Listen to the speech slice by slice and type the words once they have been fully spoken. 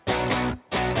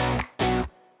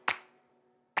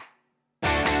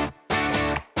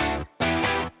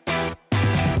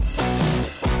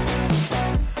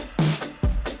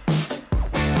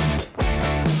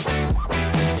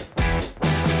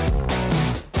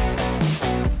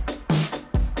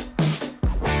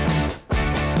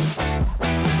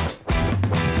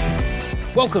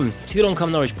Welcome to the Long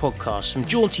Come Norwich podcast, some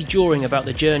jaunty jawing about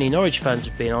the journey Norwich fans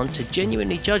have been on to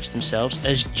genuinely judge themselves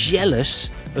as jealous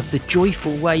of the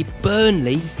joyful way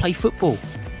Burnley play football.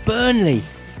 Burnley!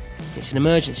 It's an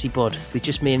emergency pod with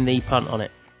just me and the punt on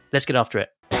it. Let's get after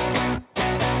it.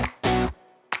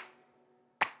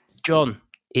 John,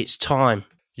 it's time.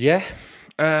 Yeah,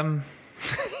 yeah,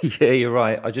 you're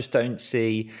right. I just don't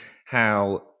see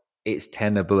how it's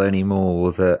tenable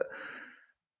anymore that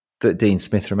Dean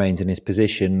Smith remains in his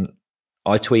position.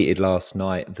 I tweeted last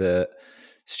night that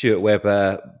Stuart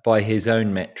Webber, by his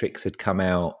own metrics, had come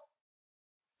out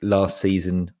last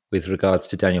season with regards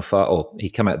to Daniel Farke, or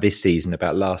he'd come out this season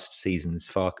about last season's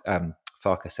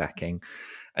Farke sacking,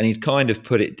 and he'd kind of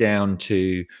put it down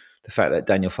to the fact that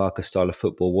Daniel Farke's style of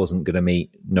football wasn't going to meet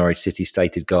Norwich City's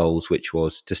stated goals, which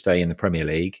was to stay in the Premier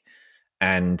League.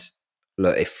 And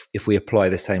look, if we apply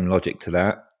the same logic to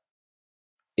that,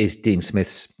 is Dean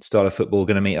Smith's style of football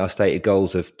going to meet our stated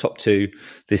goals of top 2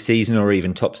 this season, or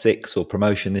even top 6 or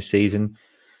promotion this season?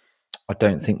 I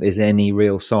don't think there's any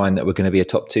real sign that we're going to be a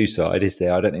top 2 side, is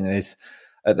there? I don't think there's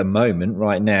at the moment,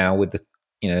 right now, with the,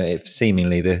 if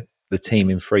seemingly the team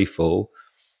in free fall,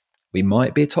 we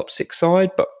might be a top 6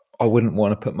 side, but I wouldn't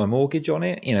want to put my mortgage on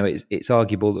it. It's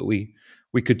arguable that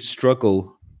we could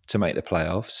struggle to make the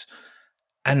playoffs.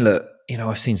 And look,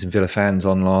 I've seen some Villa fans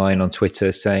online on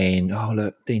Twitter saying, "Oh,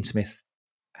 look, Dean Smith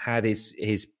had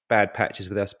his bad patches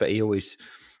with us, but he always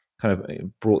kind of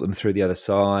brought them through the other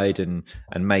side and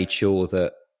made sure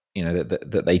that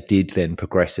that they did then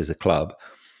progress as a club."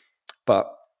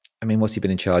 But I mean, what's he been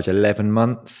in charge? 11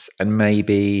 months, and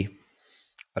maybe,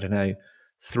 I don't know,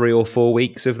 3 or 4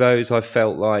 weeks of those I've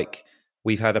felt like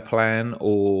we've had a plan,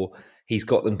 or he's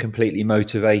got them completely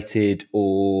motivated,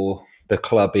 or the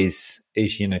club is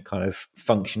kind of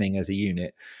functioning as a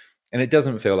unit. And it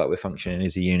doesn't feel like we're functioning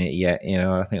as a unit yet.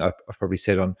 I think I've probably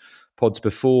said on pods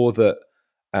before that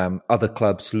other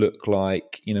clubs look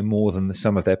like more than the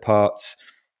sum of their parts,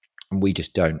 and we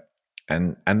just don't.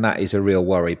 And that is a real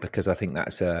worry, because I think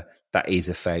that is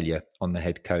a failure on the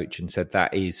head coach. And so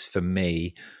that is, for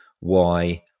me,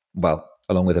 why, well,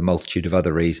 along with a multitude of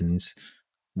other reasons,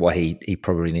 why he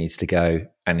probably needs to go,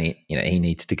 and he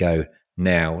needs to go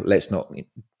now. Let's not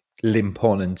limp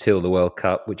on until the World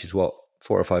Cup, which is 4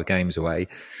 or 5 games away.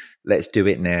 Let's do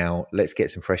it now. Let's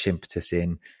get some fresh impetus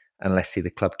in, and let's see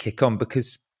the club kick on,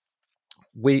 because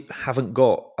we haven't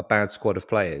got a bad squad of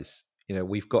players.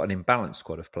 We've got an imbalanced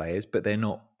squad of players, but they're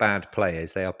not bad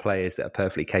players. They are players that are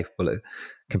perfectly capable of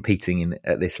competing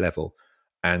at this level.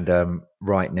 And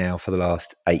right now, for the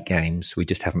last 8 games, we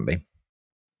just haven't been.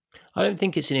 I don't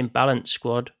think it's an imbalanced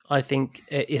squad. I think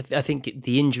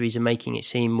the injuries are making it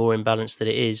seem more imbalanced than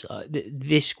it is.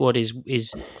 This squad is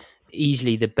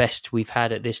easily the best we've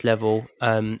had at this level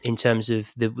in terms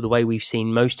of the way we've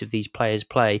seen most of these players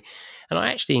play. And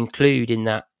I actually include in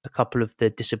that a couple of the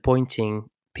disappointing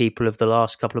people of the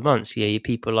last couple of months. Yeah,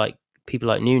 people like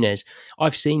Nunes.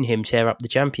 I've seen him tear up the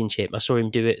Championship. I saw him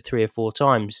do it 3 or 4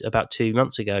 times about 2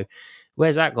 months ago.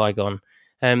 Where's that guy gone?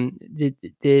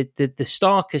 The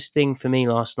starkest thing for me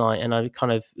last night, and I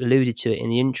kind of alluded to it in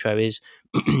the intro, is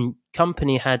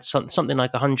Company had something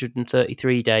like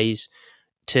 133 days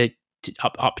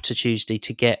up to Tuesday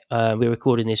to get. We're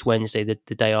recording this Wednesday,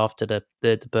 the day after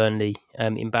the Burnley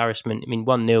embarrassment. I mean,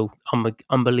 1-0,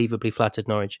 unbelievably flattered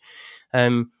Norwich.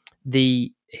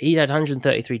 He had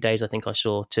 133 days, I think I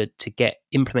saw, to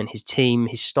implement his team,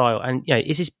 his style, and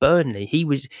is this Burnley? He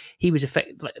was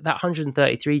effective. Like, that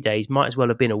 133 days might as well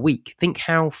have been a week. Think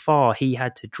how far he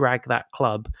had to drag that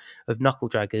club of knuckle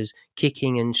draggers,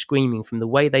 kicking and screaming from the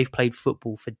way they've played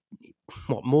football for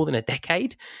more than a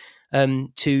decade,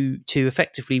 to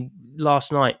effectively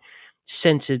last night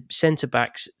centre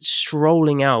backs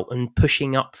strolling out and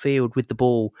pushing upfield with the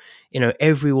ball.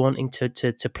 Everyone wanting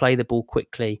to play the ball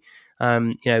quickly.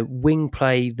 Wing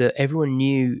play that everyone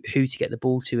knew who to get the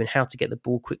ball to and how to get the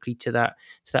ball quickly to that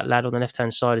lad on the left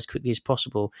hand side as quickly as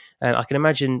possible. I can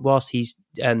imagine, whilst he's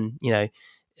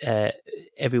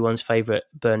everyone's favourite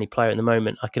Burnley player at the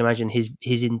moment, I can imagine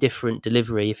his indifferent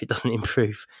delivery, if it doesn't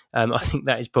improve. I think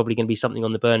that is probably going to be something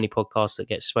on the Burnley podcast that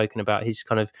gets spoken about. His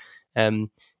kind of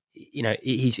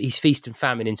he's feast and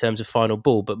famine in terms of final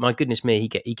ball, but my goodness me,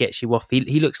 he gets you off.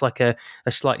 He looks like a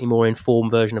slightly more informed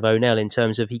version of O'Neill in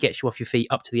terms of he gets you off your feet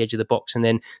up to the edge of the box, and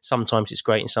then sometimes it's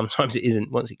great and sometimes it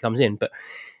isn't once it comes in. But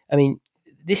I mean,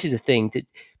 this is the thing,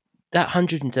 that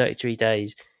 133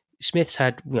 days, Smith's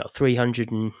had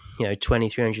 320,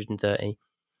 330,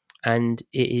 and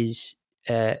it is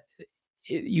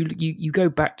you go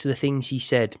back to the things he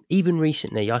said, even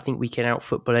recently. I think we can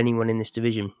out-football anyone in this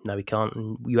division. No, we can't,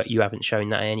 and you haven't shown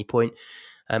that at any point.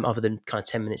 other than kind of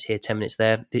 10 minutes here, 10 minutes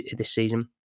there this season.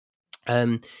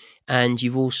 And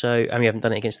you've also, we haven't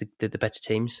done it against the better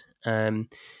teams.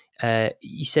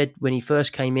 You said when he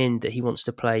first came in that he wants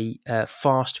to play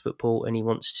fast football and he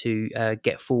wants to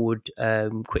get forward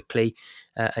quickly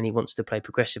and he wants to play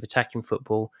progressive attacking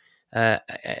football.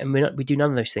 And we do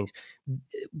none of those things.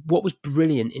 What was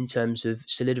brilliant in terms of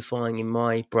solidifying in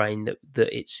my brain that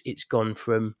it's gone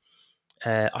from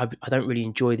I don't really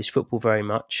enjoy this football very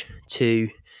much to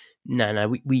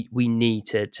no, we need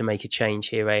to make a change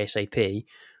here ASAP,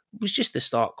 was just the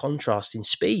stark contrast in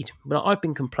speed. But I've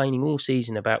been complaining all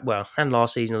season about, and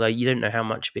last season, although you don't know how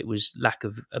much of it was lack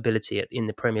of ability in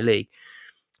the Premier League,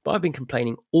 but I've been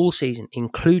complaining all season,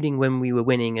 including when we were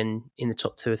winning and in the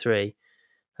top 2 or 3,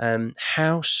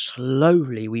 how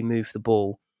slowly we move the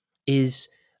ball is...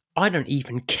 I don't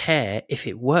even care if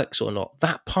it works or not.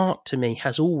 That part to me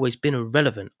has always been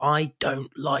irrelevant. I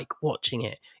don't like watching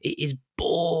it. It is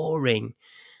boring.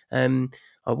 I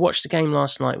watched the game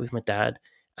last night with my dad,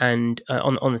 and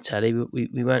on the telly,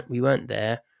 we weren't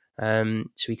there,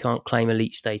 so we can't claim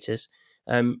elite status.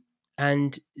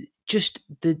 And just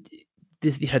the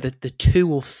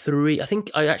 2 or 3. I think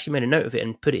I actually made a note of it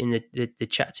and put it in the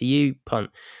chat to you, Punt.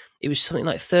 It was something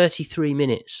like 33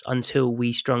 minutes until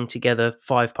we strung together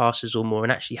 5 passes or more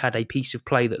and actually had a piece of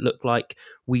play that looked like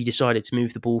we decided to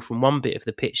move the ball from one bit of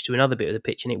the pitch to another bit of the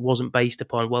pitch, and it wasn't based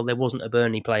upon, there wasn't a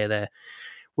Burnley player there.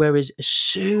 Whereas as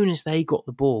soon as they got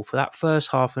the ball for that first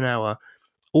half an hour,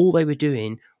 all they were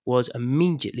doing was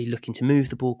immediately looking to move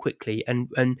the ball quickly.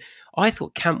 And I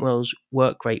thought Cantwell's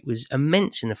work rate was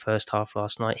immense in the first half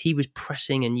last night. He was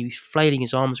pressing and he was flailing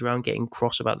his arms around, getting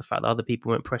cross about the fact that other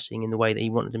people weren't pressing in the way that he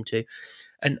wanted them to.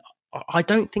 And I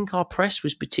don't think our press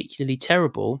was particularly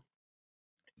terrible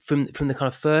from the kind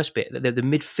of first bit. The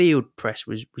midfield press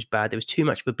was bad. There was too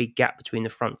much of a big gap between the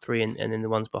front 3 and then the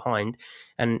ones behind.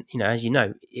 And, as you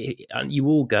know, you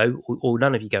all go, or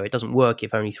none of you go. It doesn't work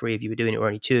if only 3 of you were doing it or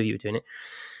only 2 of you were doing it.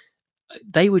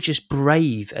 They were just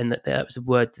brave, and that was the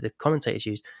word that the commentators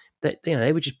used. That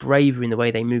they were just braver in the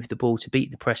way they moved the ball to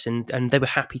beat the press, and they were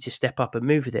happy to step up and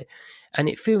move with it. And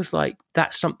it feels like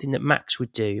that's something that Max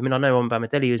would do. I know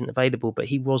Mbamidele isn't available, but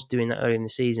he was doing that earlier in the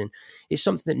season. It's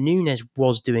something that Nunes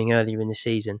was doing earlier in the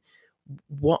season.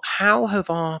 How have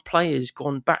our players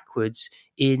gone backwards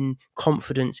in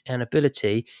confidence and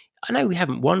ability? I know we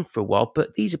haven't won for a while,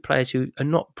 but these are players who are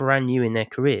not brand new in their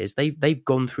careers. They've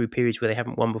gone through periods where they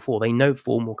haven't won before. They know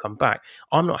form will come back.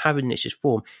 I'm not having this as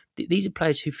form. These are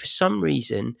players who, for some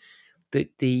reason,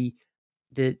 the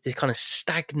kind of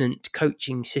stagnant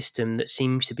coaching system that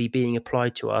seems to be being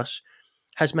applied to us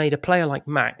has made a player like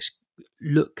Max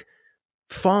look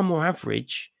far more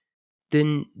average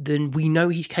than we know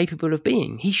he's capable of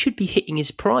being. He should be hitting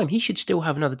his prime. He should still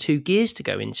have another 2 gears to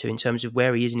go into in terms of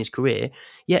where he is in his career.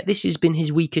 Yet this has been his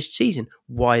weakest season.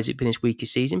 Why has it been his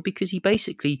weakest season? Because he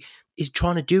basically is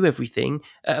trying to do everything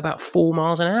at about 4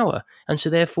 miles an hour. And so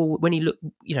therefore, when he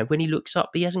looks up,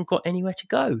 he hasn't got anywhere to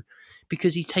go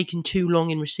because he's taken too long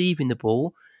in receiving the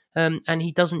ball. And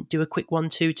he doesn't do a quick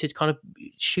 1-2 to kind of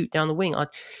shoot down the wing.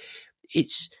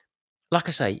 It's... Like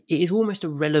I say, it is almost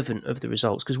irrelevant of the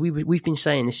results because we've been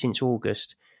saying this since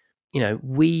August.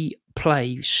 We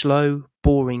play slow,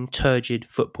 boring, turgid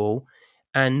football,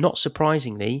 and not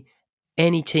surprisingly,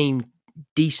 any team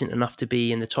decent enough to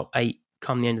be in the top 8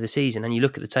 come the end of the season, and you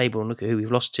look at the table and look at who we've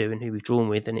lost to and who we've drawn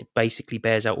with, and it basically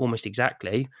bears out almost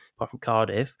exactly, apart from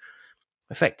Cardiff.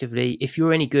 Effectively, if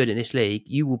you're any good in this league,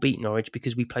 you will beat Norwich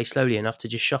because we play slowly enough to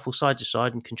just shuffle side to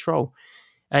side and control.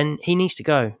 And he needs to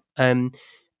go.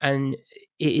 And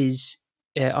it is,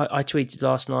 I tweeted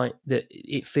last night that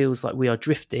it feels like we are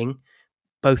drifting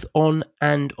both on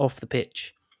and off the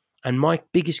pitch. And my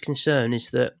biggest concern is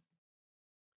that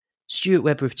Stuart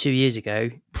Webber of 2 years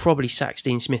ago probably sacks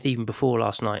Dean Smith even before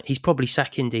last night. He's probably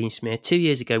sacking Dean Smith. 2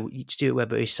 years ago, Stuart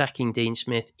Webber is sacking Dean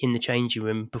Smith in the changing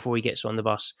room before he gets on the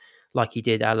bus, like he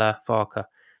did a la Farker.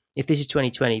 If this is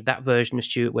 2020, that version of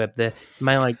Stuart Webber,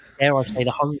 dare I say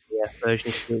the hungrier version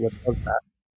of Stuart Webber does that.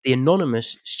 The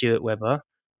anonymous Stuart Webber,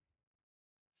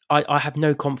 I have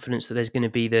no confidence that there's going to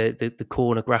be the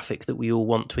corner graphic that we all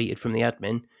want tweeted from the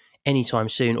admin anytime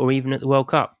soon, or even at the World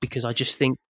Cup, because I just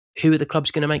think, who are the clubs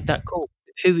going to make that call?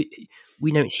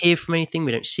 We don't hear from anything,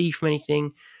 we don't see from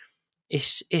anything.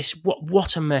 It's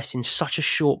what a mess in such a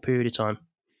short period of time.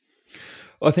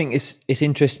 I think it's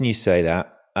interesting you say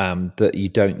that that you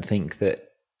don't think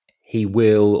that he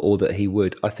will or that he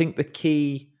would. I think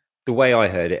the way I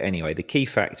heard it anyway, the key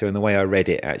factor and the way I read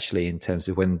it actually in terms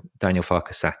of when Daniel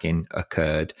Farker sacking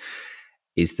occurred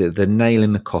is that the nail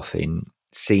in the coffin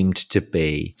seemed to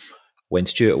be when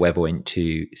Stuart Webber went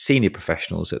to senior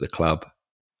professionals at the club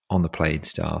on the playing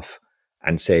staff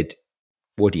and said,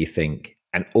 what do you think?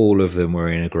 And all of them were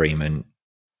in agreement,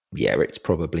 yeah, it's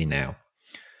probably now.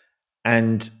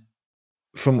 And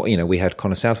from what, we had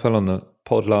Connor Southwell on the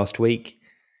pod last week.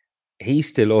 He's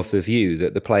still of the view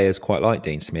that the players quite like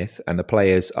Dean Smith and the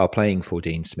players are playing for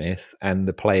Dean Smith and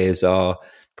the players are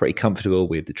pretty comfortable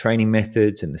with the training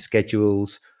methods and the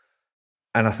schedules.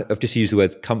 And I've just used the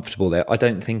word comfortable there. I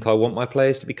don't think I want my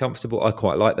players to be comfortable. I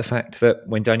quite like the fact that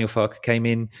when Daniel Farke came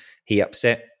in, he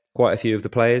upset quite a few of the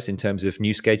players in terms of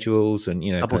new schedules and,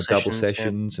 double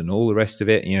sessions and all the rest of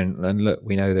it. And look,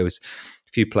 we know there was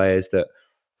a few players that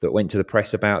went to the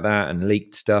press about that and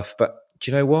leaked stuff. But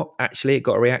do you know what? Actually, it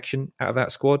got a reaction out of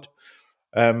that squad.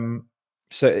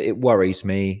 So it worries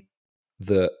me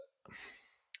that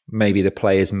maybe the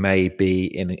players may be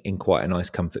in quite a nice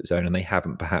comfort zone and they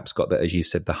haven't perhaps got that, as you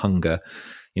said, the hunger.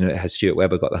 Has Stuart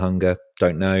Webber got the hunger?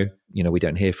 Don't know. We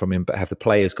don't hear from him, but have the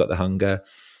players got the hunger?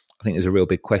 I think there's a real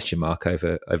big question mark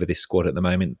over this squad at the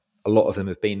moment. A lot of them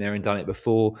have been there and done it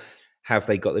before. Have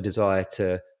they got the desire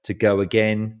to go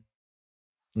again?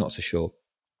 Not so sure.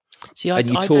 See, I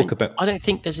don't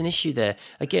think there's an issue there.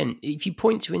 Again, if you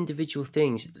point to individual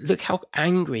things, look how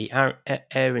angry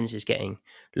Aarons is getting.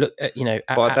 Look,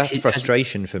 but that's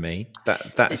frustration for me.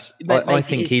 I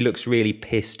think he looks really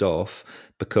pissed off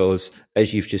because,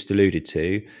 as you've just alluded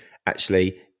to,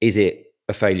 actually, is it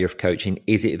a failure of coaching?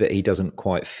 Is it that he doesn't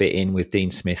quite fit in with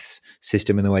Dean Smith's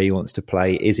system and the way he wants to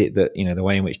play? Is it that the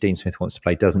way in which Dean Smith wants to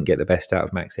play doesn't get the best out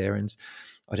of Max Aarons?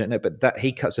 I don't know, but that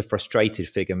he cuts a frustrated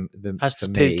figure for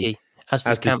me. As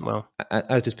does Cantwell.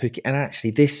 As does Pookie. And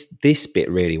actually, this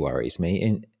bit really worries me.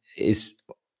 And is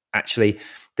actually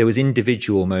there was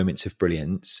individual moments of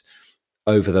brilliance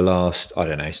over the last, I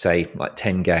don't know, say like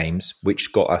 10 games,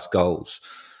 which got us goals.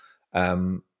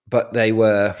 But they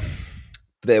were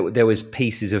there was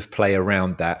pieces of play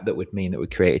around that would mean that we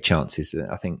created chances.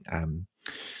 I think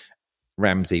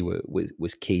Ramsey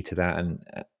was key to that, and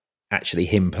actually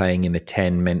him playing in the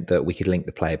 10 meant that we could link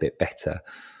the play a bit better.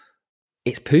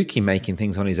 It's Pookie making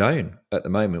things on his own at the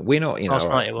moment. We're not, last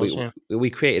night it was, we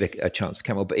created a chance for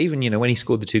Campbell, but even, when he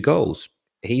scored the 2 goals,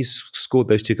 he's scored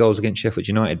those 2 goals against Sheffield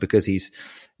United because he's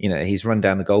run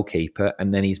down the goalkeeper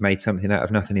and then he's made something out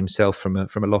of nothing himself from a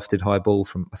lofted high ball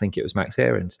from, I think it was Max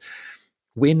Aarons.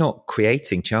 We're not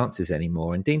creating chances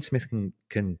anymore, and Dean Smith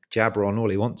can jabber on all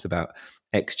he wants about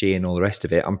XG and all the rest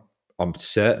of it. I'm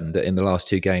certain that in the last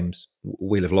 2 games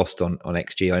we'll have lost on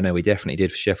XG. I know we definitely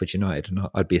did for Sheffield United, and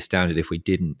I'd be astounded if we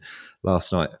didn't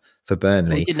last night for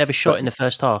Burnley. We didn't have a shot in the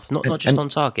first half, not just on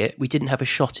target. We didn't have a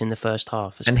shot in the first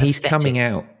half. It's pathetic.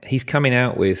 He's coming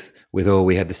out with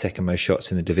we had the second most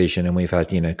shots in the division, and we've had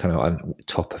kind of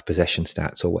top of possession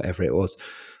stats or whatever it was.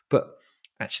 But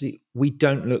actually, we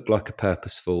don't look like a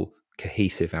purposeful,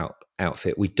 cohesive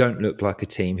outfit. We don't look like a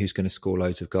team who's going to score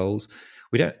loads of goals.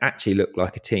 We don't actually look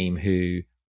like a team who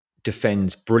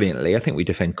defends brilliantly. I think we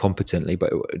defend competently,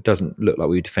 but it doesn't look like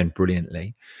we defend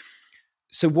brilliantly.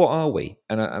 So what are we?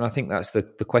 And I think that's the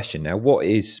question now. What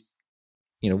is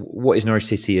Norwich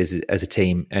City as a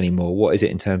team anymore? What is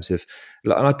it in terms of?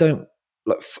 And I don't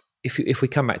like if we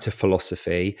come back to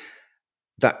philosophy,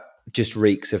 that just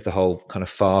reeks of the whole kind of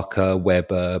Farke,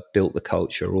 Webber, built the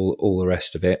culture, all the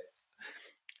rest of it.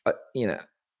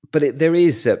 But there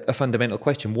is a fundamental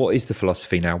question. What is the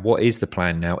philosophy now? What is the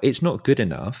plan now? It's not good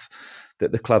enough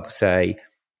that the club say,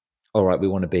 all right, we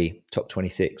want to be top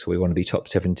 26 or we want to be top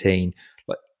 17.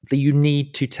 Like, you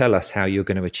need to tell us how you're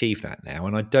going to achieve that now.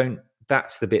 And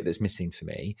that's the bit that's missing for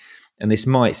me. And this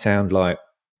might sound like,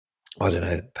 I don't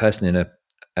know, a person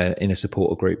in a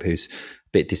supporter group who's a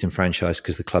bit disenfranchised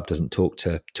because the club doesn't talk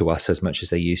to us as much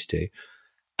as they used to.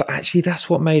 But actually, that's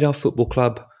what made our football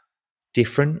club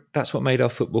different. That's what made our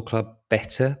football club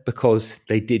better, because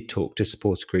they did talk to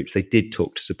supporter groups, they did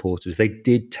talk to supporters, they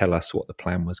did tell us what the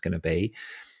plan was going to be.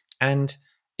 And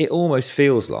it almost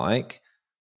feels like,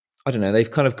 I don't know, they've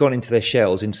kind of gone into their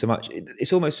shells in so much.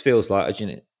 It almost feels like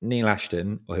Neil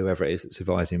Ashton or whoever it is that's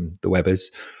advising the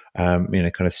Webbers,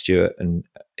 kind of Stuart and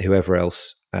whoever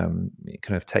else, kind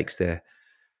of takes their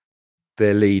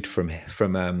lead from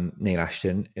Neil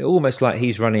Ashton. It almost like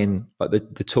he's running like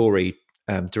the Tory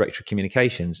director of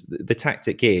communications. The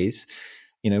tactic is,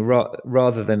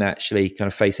 rather than actually kind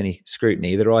of face any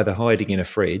scrutiny, they're either hiding in a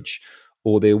fridge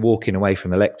or they're walking away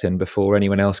from the lectern before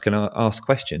anyone else can ask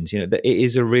questions. It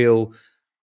is a real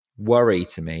worry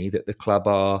to me that the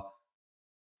club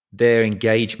their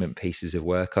engagement pieces of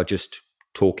work are just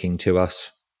talking to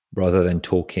us rather than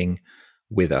talking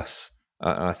with us.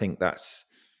 I think that's...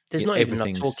 There's not even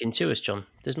enough talking to us, John.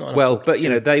 There's not enough but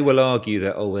they will argue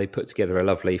that, they put together a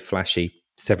lovely, flashy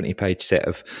 70-page set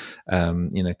of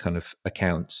kind of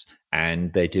accounts,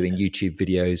 and they're doing YouTube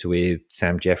videos with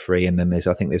Sam Jeffrey, and then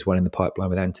I think there's one in the pipeline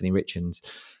with Anthony Richards.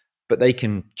 But they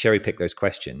can cherry pick those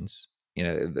questions.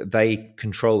 They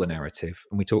control the narrative,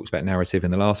 and we talked about narrative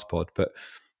in the last pod, but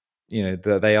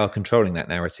they are controlling that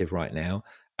narrative right now,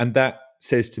 and that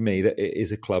says to me that it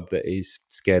is a club that is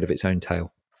scared of its own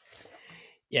tail.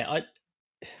 Yeah,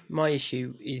 my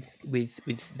issue with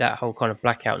that whole kind of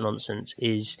blackout nonsense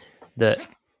is that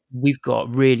we've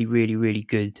got really, really, really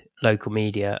good local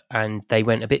media, and they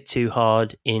went a bit too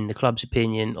hard in the club's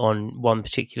opinion on one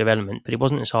particular element, but it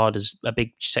wasn't as hard as a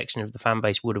big section of the fan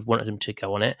base would have wanted them to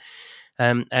go on it.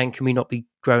 And can we not be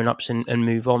grown-ups and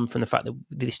move on from the fact that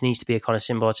this needs to be a kind of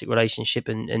symbiotic relationship,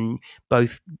 and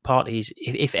both parties,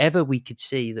 if ever we could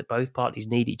see that both parties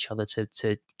need each other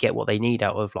to get what they need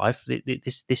out of life,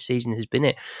 this season has been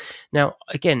it. Now,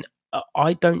 again,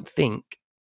 I don't think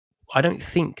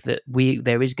that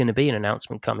there is going to be an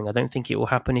announcement coming. I don't think it will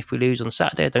happen if we lose on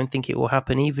Saturday. I don't think it will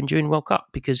happen even during World Cup,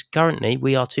 because currently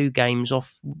we are 2 games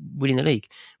off winning the league.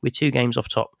 We're 2 games off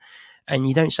top, and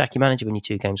you don't sack your manager when you're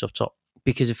 2 games off top,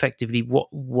 because effectively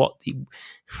what the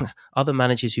other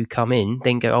managers who come in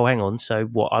then go, oh, hang on, so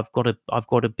what? I've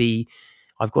got to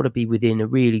be within a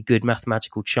really good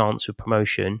mathematical chance of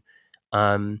promotion,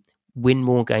 win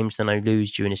more games than I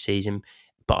lose during a season,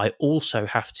 but I also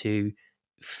have to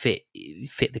fit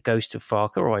the ghost of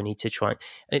Farke, or I need to try.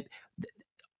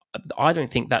 I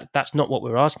don't think that's not what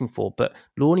we're asking for. But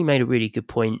Lorne made a really good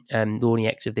point. Lorne,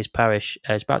 ex of this parish,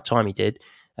 it's about time he did.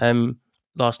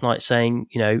 Last night, saying,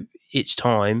 it's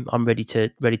time. I'm ready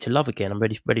to love again. I'm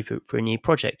ready for a new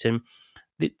project. And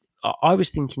I was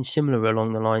thinking similar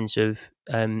along the lines of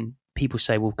people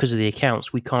say, well, because of the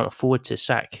accounts, we can't afford to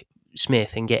sack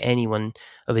Smith and get anyone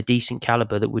of a decent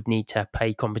caliber that would need to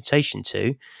pay compensation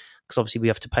to, because obviously we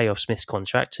have to pay off Smith's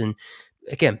contract. And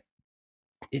again,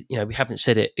 we haven't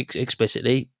said it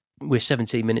explicitly. We're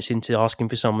 17 minutes into asking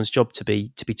for someone's job to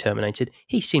be terminated.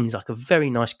 He seems like a very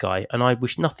nice guy, and I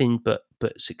wish nothing but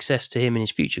success to him in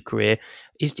his future career.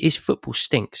 His football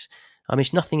stinks. I mean,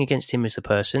 it's nothing against him as a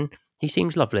person. He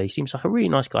seems lovely. He seems like a really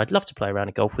nice guy. I'd love to play around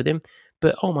a golf with him,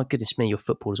 but oh my goodness me, your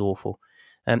football is awful.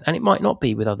 And it might not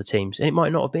be with other teams, and it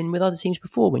might not have been with other teams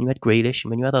before, when you had Grealish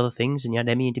and when you had other things, and you had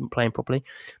Emmy and didn't play him properly.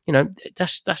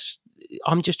 That's.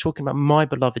 I'm just talking about my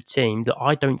beloved team that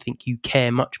I don't think you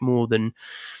care much more than.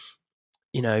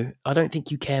 I don't think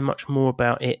you care much more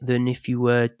about it than if you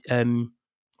were. I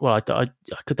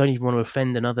don't even want to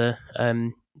offend another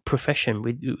profession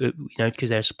with, because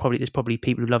there's probably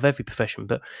people who love every profession.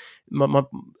 But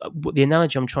the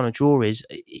analogy I'm trying to draw is,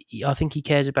 I think he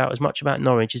cares about as much about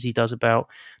Norwich as he does about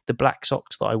the black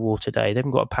socks that I wore today. They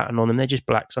haven't got a pattern on them; they're just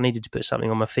black. So I needed to put something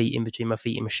on my feet, in between my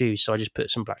feet and my shoes. So I just put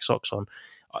some black socks on.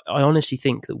 I honestly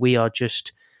think that we are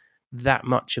just that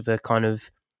much of a kind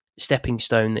of stepping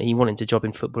stone that he wanted a job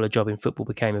in football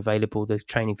became available. The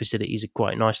training facilities are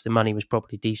quite nice. The money was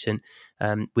probably decent.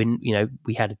 When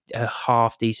we had a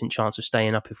half decent chance of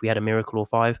staying up if we had a miracle or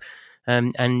 5,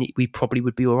 and we probably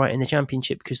would be all right in the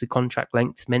Championship, because the contract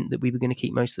length meant that we were going to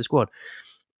keep most of the squad.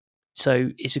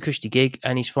 So it's a cushy gig,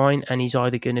 and he's fine, and he's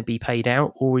either going to be paid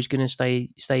out or he's going to stay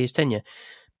his tenure.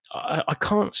 I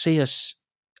can't see us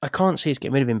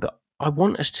getting rid of him, but I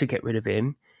want us to get rid of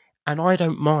him. And I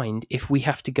don't mind if we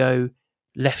have to go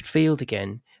left field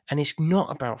again. And it's not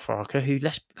about Farke, who,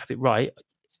 let's have it right,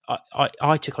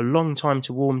 I took a long time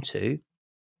to warm to.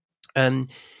 And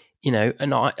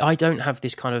I don't have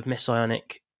this kind of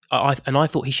messianic. I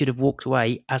thought he should have walked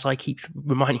away, as I keep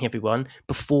reminding everyone,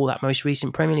 before that most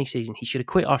recent Premier League season. He should have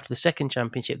quit after the second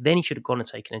Championship. Then he should have gone and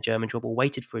taken a German job, or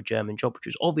waited for a German job, which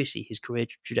was obviously his career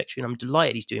trajectory. And I'm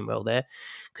delighted he's doing well there,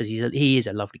 because he is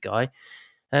a lovely guy.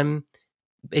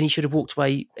 And he should have walked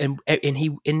away, and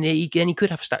he could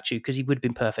have a statue, because he would have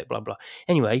been perfect, blah, blah.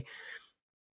 Anyway,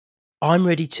 I'm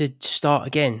ready to start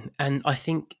again. And I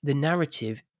think the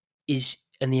narrative is,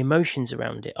 and the emotions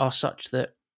around it are such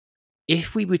that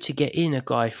if we were to get in a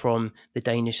guy from the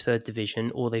Danish 3rd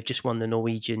division, or they've just won the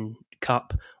Norwegian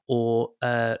Cup, or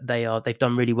they've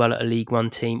done really well at a League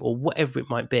One team, or whatever it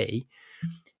might be,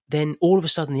 then all of a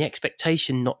sudden the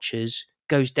expectation notches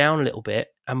goes down a little bit,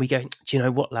 and we go, do you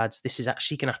know what, lads, this is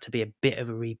actually going to have to be a bit of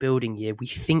a rebuilding year. We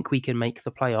think we can make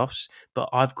the playoffs, but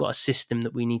I've got a system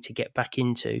that we need to get back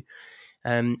into.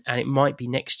 And it might be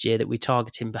next year that we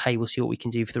target him, but hey, we'll see what we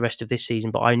can do for the rest of this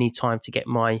season. But I need time to get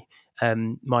my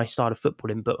style of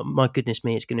football in. But my goodness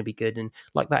me, it's going to be good. And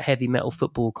like that heavy metal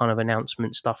football kind of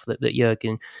announcement stuff that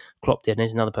Jurgen Klopp did, and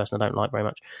there's another person I don't like very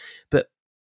much. But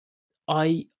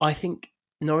I think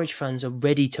Norwich fans are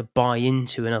ready to buy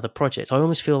into another project. I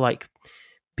almost feel like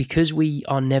because we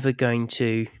are never going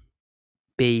to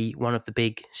be one of the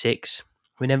big six.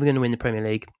 We're never going to win the Premier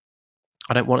League.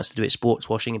 I don't want us to do it sports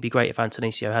washing. It'd be great if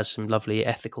Antonisio has some lovely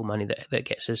ethical money that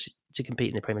gets us to compete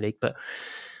in the Premier League. But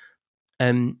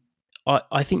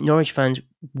I think Norwich fans,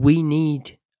 we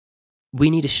need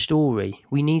a story.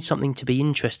 We need something to be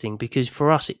interesting, because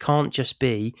for us, it can't just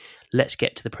be let's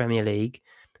get to the Premier League.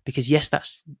 Because yes,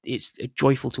 it's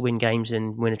joyful to win games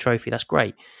and win a trophy. That's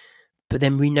great. But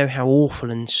then we know how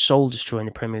awful and soul destroying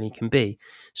the Premier League can be.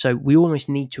 So we almost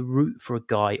need to root for a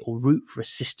guy, or root for a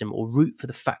system, or root for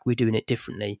the fact we're doing it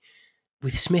differently.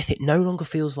 With Smith, it no longer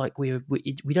feels like we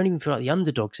don't even feel like the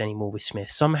underdogs anymore with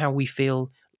Smith. Somehow we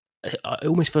feel, it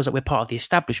almost feels like we're part of the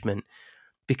establishment,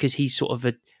 because he's sort of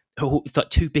like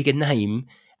too big a name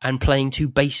and playing too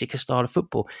basic a style of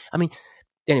football. I mean,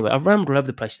 anyway, I've rambled all over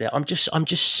the place there. I'm just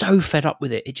so fed up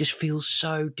with it. It just feels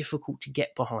so difficult to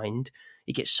get behind.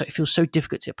 It feels so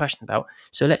difficult to get passionate about.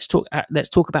 So let's talk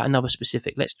about another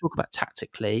specific. Let's talk about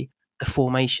tactically the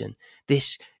formation.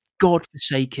 This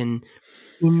godforsaken,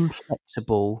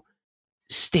 inflexible,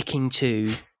 sticking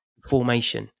to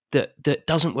formation that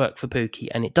doesn't work for Pookie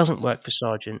and it doesn't work for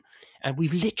Sargent. And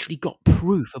we've literally got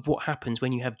proof of what happens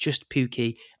when you have just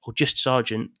Pookie or just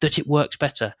Sargent, that it works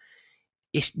better.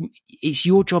 It's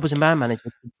your job as a man manager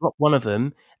to drop one of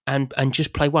them and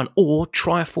just play one, or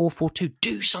try a 4-4-2.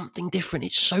 Do something different.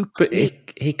 It's so clear.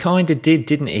 But he kind of did,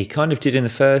 didn't he? He kind of did in the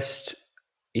first.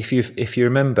 If you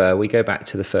remember, we go back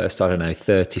to the first,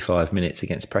 35 minutes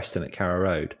against Preston at Carrow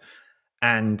Road,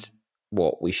 and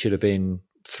we should have been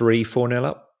 3-4-0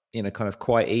 up, kind of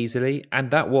quite easily.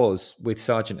 And that was with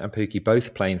Sargent and Pookie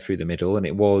both playing through the middle. And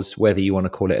it was, whether you want to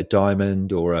call it a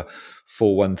diamond or a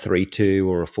 4-1-3-2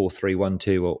 or a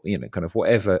 4-3-1-2, or, kind of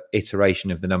whatever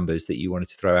iteration of the numbers that you wanted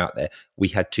to throw out there, we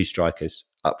had two strikers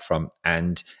up front.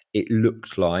 And it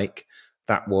looked like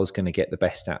that was going to get the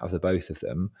best out of the both of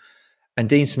them. And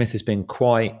Dean Smith has been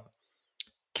quite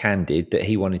candid that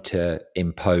he wanted to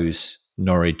impose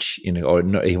Norwich, or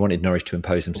he wanted Norwich to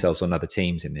impose themselves on other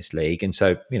teams in this league. And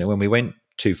so, when we went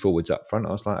two forwards up front, I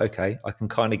was like, okay, I can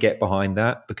kind of get behind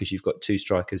that, because you've got two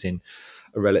strikers in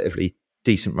a relatively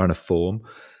decent run of form.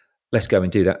 Let's go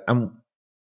and do that.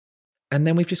 And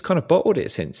then we've just kind of bottled it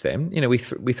since then. We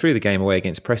threw the game away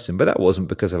against Preston, but that wasn't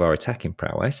because of our attacking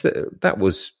prowess. That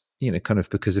was, kind of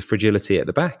because of fragility at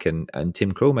the back and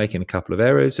Tim Krul making a couple of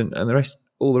errors and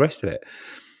all the rest of it.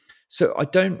 So I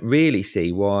don't really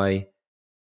see why.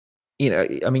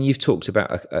 You've talked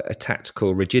about a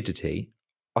tactical rigidity.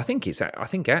 I think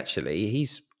actually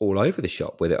he's all over the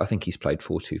shop with it. I think he's played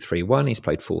 4-2-3-1. He's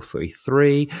played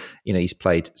 4-3-3. He's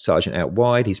played Sargent out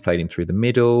wide. He's played him through the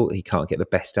middle. He can't get the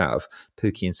best out of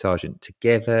Pookie and Sargent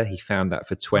together. He found that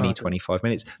for 25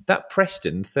 minutes. That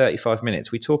Preston 35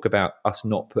 minutes, we talk about us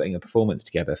not putting a performance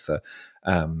together for,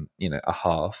 a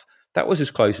half. That was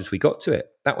as close as we got to it.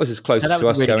 That was as close to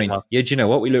us really going, yeah, do you know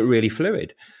what? We look really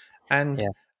fluid. And,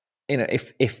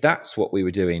 if that's what we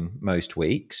were doing most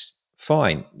weeks,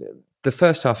 fine. The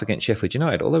first half against Sheffield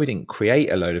United, although we didn't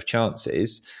create a load of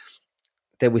chances,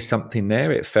 there was something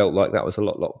there. It felt like that was a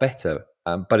lot better.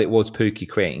 But it was Pookie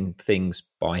creating things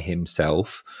by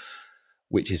himself,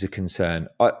 which is a concern.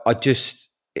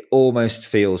 It almost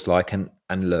feels like, and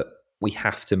look, we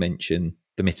have to mention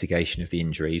the mitigation of the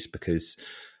injuries, because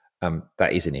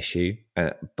that is an issue.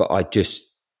 But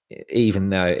even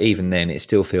then, it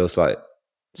still feels like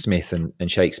Smith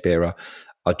and Shakespeare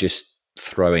are just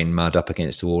throwing mud up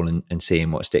against the wall and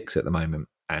seeing what sticks at the moment.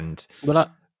 And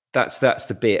that's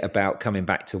the bit about coming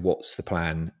back to what's the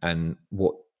plan and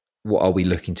what are we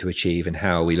looking to achieve and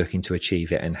how are we looking to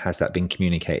achieve it, and has that been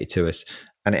communicated to us?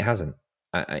 And it hasn't.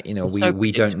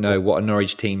 We don't know what a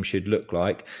Norwich team should look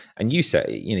like. And you said,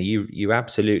 you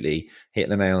absolutely hit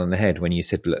the nail on the head when you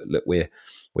said, look,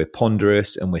 we're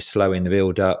ponderous and we're slow in the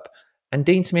build up. And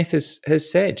Dean Smith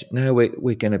has said, no,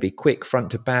 we're going to be quick front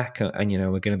to back, and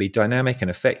we're going to be dynamic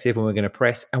and effective, and we're going to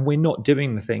press, and we're not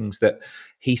doing the things that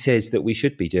he says that we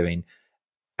should be doing.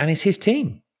 And it's his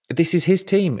team. This is his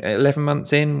team. 11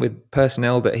 months in, with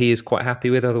personnel that he is quite happy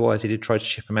with. Otherwise, he'd have tried to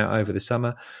ship them out over the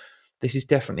summer. This is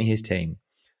definitely his team.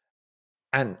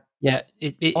 And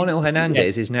Onel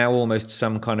Hernandez is now almost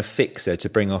some kind of fixer to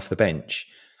bring off the bench.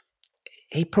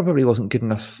 He probably wasn't good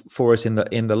enough for us in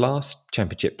the last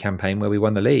championship campaign where we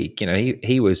won the league.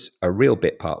 He was a real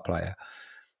bit part player.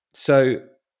 So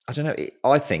I don't know.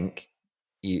 I think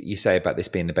you say about this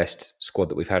being the best squad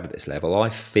that we've had at this level. I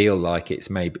feel like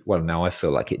it's I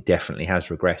feel like it definitely has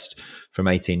regressed from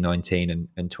 18-19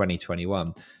 and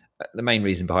 2021. The main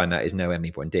reason behind that is no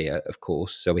Emi Buendia, of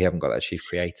course. So we haven't got that chief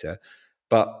creator.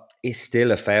 But it's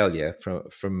still a failure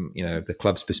from the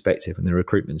club's perspective and the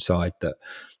recruitment side that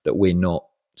we're not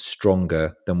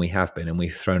stronger than we have been, and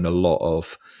we've thrown a lot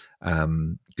of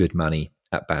good money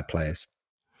at bad players.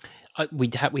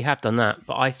 We have done that,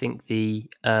 but I think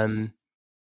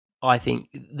I think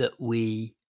that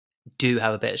we do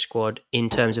have a better squad in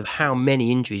terms of how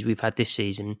many injuries we've had this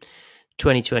season,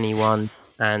 2021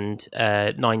 and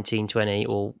 1920,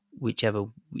 or whichever,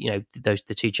 those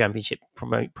the two championship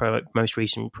most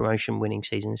recent promotion winning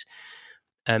seasons.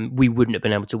 We wouldn't have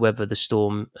been able to weather the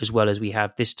storm as well as we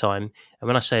have this time. And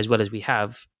when I say as well as we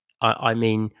have, I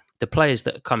mean the players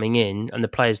that are coming in and the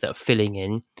players that are filling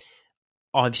in,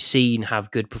 I've seen have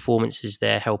good performances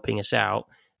there helping us out.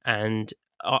 And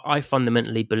I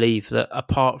fundamentally believe that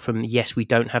apart from, yes, we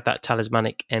don't have that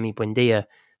talismanic Emi Buendia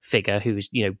figure who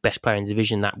was, best player in the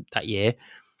division that year,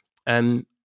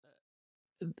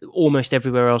 almost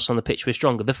everywhere else on the pitch we're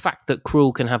stronger. The fact that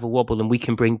Krul can have a wobble and we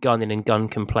can bring Gunn in and Gunn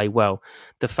can play well.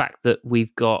 The fact that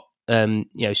we've got some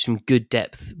good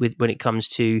depth when it comes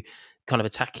to kind of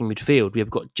attacking midfield.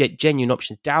 We've got genuine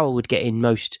options. Dowell would get in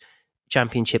most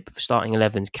Championship starting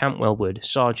 11s. Cantwell would,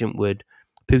 Sargent would,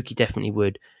 Pookie definitely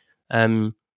would.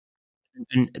 And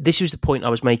this was the point I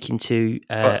was making to.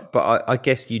 But I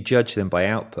guess you judge them by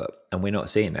output, and we're not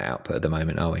seeing that output at the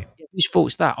moment, are we? Whose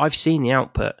fault's that? I've seen the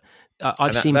output.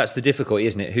 That's the difficulty,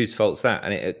 isn't it? Whose fault's that?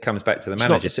 And it comes back to the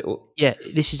manager.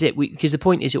 This is it. Because the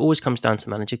point is, it always comes down to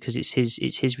the manager because it's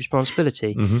his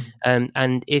responsibility. Mm-hmm.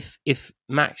 And if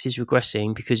Max is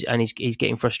regressing and he's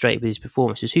getting frustrated with his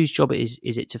performances, whose job is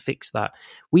it to fix that?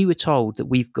 We were told that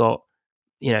we've got,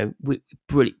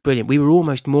 brilliant. We were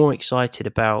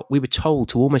told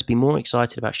to almost be more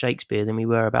excited about Shakespeare than we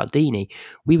were about Deeney.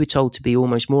 We were told to be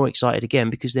almost more excited again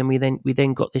because then we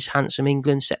got this handsome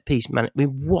England set piece man.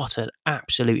 What an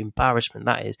absolute embarrassment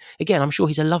that is. Again, I'm sure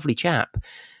he's a lovely chap,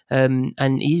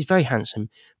 and he's very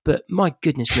handsome. But my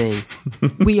goodness me,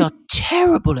 we are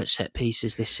terrible at set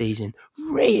pieces this season.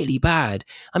 Really bad.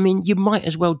 I mean, you might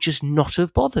as well just not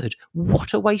have bothered.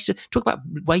 What a waste. Talk about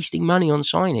wasting money on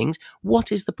signings.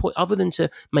 What is the point, other than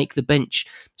to make the bench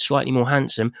slightly more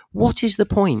handsome? What is the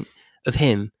point of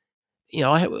him?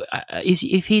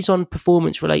 If he's on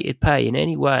performance-related pay in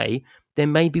any way,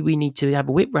 then maybe we need to have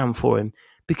a whip round for him,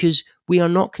 because we are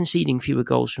not conceding fewer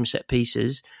goals from set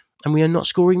pieces, and we are not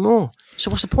scoring more.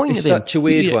 So what's the point of it? It's such a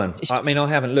weird one. I mean, I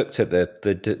haven't looked at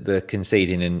the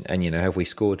conceding and have we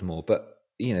scored more? But,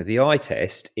 the eye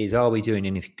test is, are we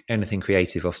doing anything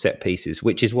creative off set pieces,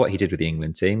 which is what he did with the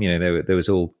England team. There was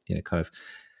all,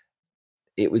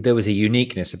 there was a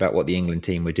uniqueness about what the England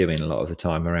team were doing a lot of the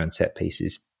time around set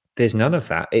pieces. There's none of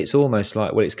that. It's almost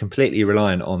like, it's completely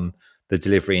reliant on the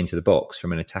delivery into the box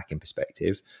from an attacking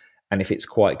perspective. And if it's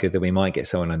quite good, then we might get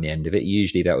someone on the end of it.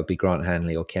 Usually that would be Grant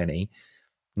Hanley or Kenny.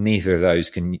 Neither of those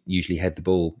can usually head the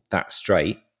ball that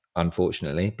straight,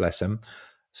 unfortunately, bless them.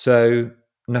 So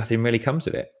nothing really comes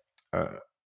of it.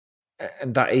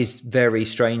 And that is very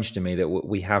strange to me that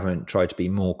we haven't tried to be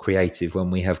more creative when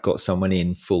we have got someone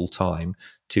in full time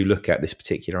to look at this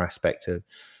particular aspect of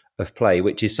play,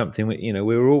 which is something we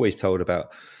were always told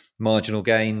about marginal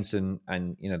gains and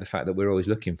the fact that we're always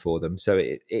looking for them. So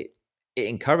it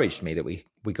encouraged me that we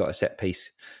got a set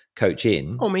piece coach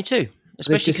in. Oh, me too.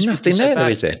 Especially because nothing there,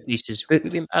 is there? We've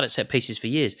been bad at set pieces for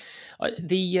years.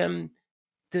 It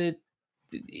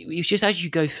was just as you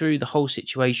go through the whole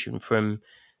situation from,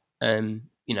 not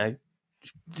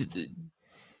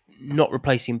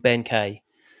replacing Ben Kay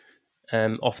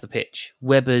off the pitch,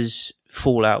 Webber's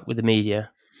fallout with the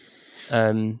media.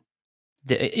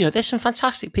 There's some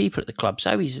fantastic people at the club.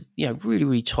 So he's really,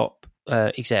 really top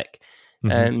exec.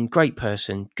 Great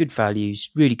person, good values,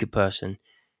 really good person.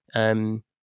 Dealer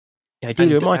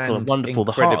and Michael are wonderful.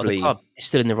 The heart of the club is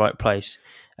still in the right place.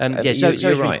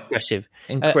 You're right. Impressive,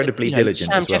 incredibly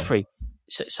diligent.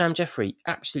 Sam Jeffrey,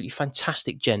 absolutely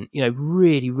fantastic gent.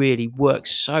 Really, really works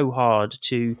so hard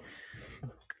to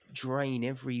drain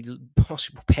every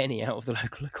possible penny out of the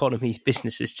local economy's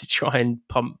businesses to try and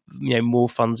pump more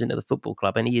funds into the football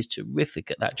club, and he is terrific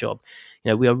at that job.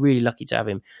 We are really lucky to have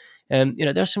him.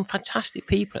 There are some fantastic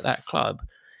people at that club,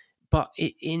 but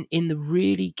in the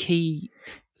really key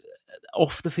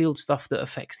off the field stuff that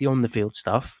affects the on the field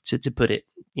stuff, to put it,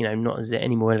 not as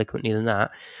any more eloquently than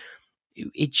that,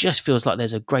 it just feels like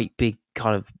there's a great big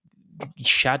kind of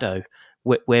shadow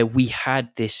where we had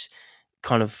this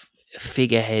kind of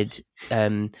figurehead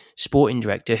sporting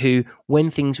director who,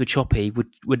 when things were choppy,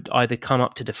 would either come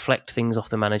up to deflect things off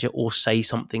the manager or say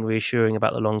something reassuring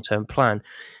about the long-term plan.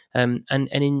 And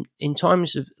in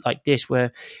times of like this,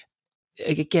 where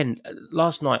again,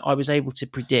 last night I was able to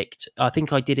predict. I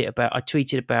think I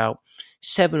tweeted about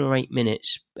 7 or 8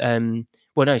 minutes. So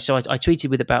I tweeted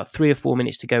with about 3 or 4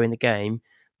 minutes to go in the game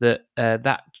that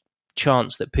that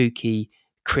chance that Pukki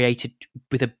created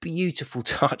with a beautiful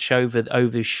touch over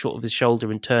his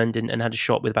shoulder and turned and had a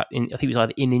shot with I think it was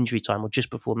either in injury time or just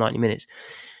before 90 minutes.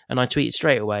 And I tweeted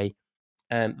straight away,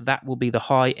 that will be the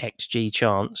high XG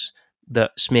chance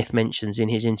that Smith mentions in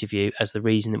his interview as the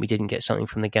reason that we didn't get something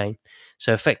from the game.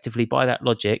 So effectively, by that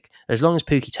logic, as long as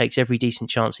Pukki takes every decent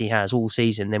chance he has all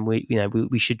season, then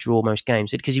we should draw most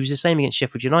games. Because he was the same against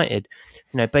Sheffield United,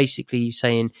 basically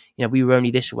saying, we were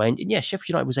only this way. And yeah, Sheffield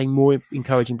United was a more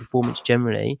encouraging performance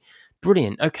generally.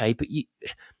 Brilliant, okay, but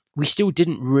we still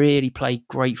didn't really play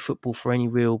great football for any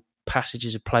real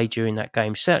passages of play during that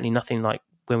game. Certainly nothing like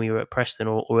when we were at Preston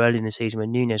or early in the season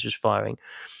when Núñez was firing.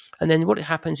 And then what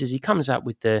happens is he comes out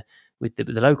with the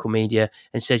local media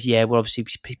and says, yeah, well, obviously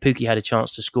Pukki had a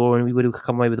chance to score and we would have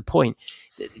come away with a point.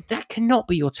 That cannot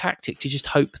be your tactic, to just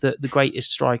hope that the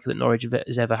greatest striker that Norwich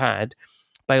has ever had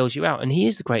bails you out. And he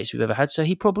is the greatest we've ever had, so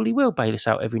he probably will bail us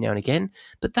out every now and again.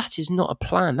 But that is not a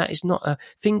plan. That is not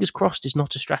fingers crossed is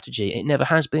not a strategy. It never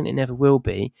has been. It never will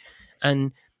be.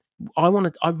 And I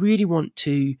want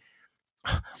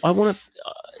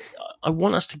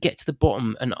us to get to the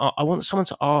bottom, and I want someone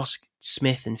to ask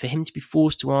Smith and for him to be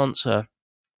forced to answer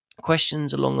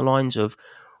questions along the lines of,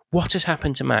 what has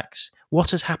happened to Max?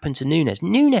 What has happened to Núñez?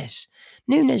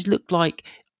 Núñez looked like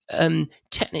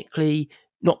technically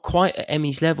not quite at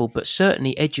Emmy's level, but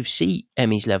certainly edge of seat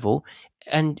Emmy's level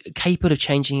and capable of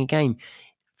changing a game.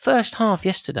 First half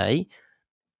yesterday,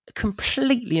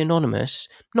 completely anonymous,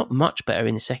 not much better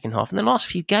in the second half. In the last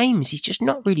few games, he's just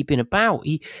not really been about.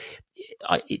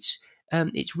 It's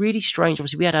really strange.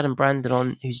 Obviously, we had Adam Brandon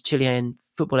on, who's a Chilean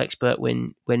football expert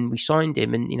when we signed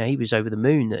him, and he was over the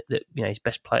moon that his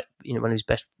best play, one of his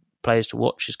best players to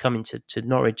watch has come into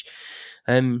Norwich,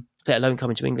 let alone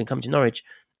coming to England, coming to Norwich.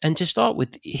 And to start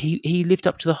with, he lived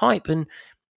up to the hype. And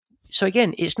so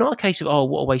again, it's not a case of, oh,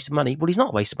 what a waste of money. Well, he's not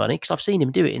a waste of money, because I've seen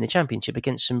him do it in the Championship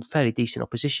against some fairly decent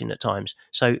opposition at times.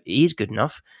 So he is good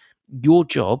enough. Your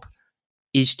job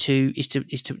is to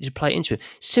play into it.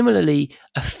 Similarly,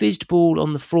 a fizzed ball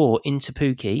on the floor into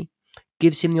Pukki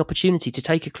gives him the opportunity to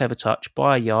take a clever touch,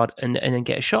 buy a yard, and then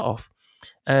get a shot off.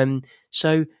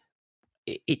 So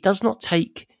it does not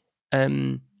take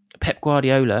Pep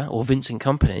Guardiola or Vincent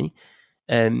Kompany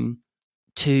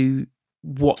to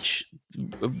watch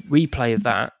a replay of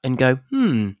that and go,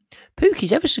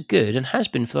 Pukki's ever so good, and has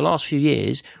been for the last few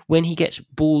years, when he gets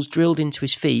balls drilled into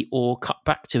his feet or cut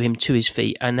back to him to his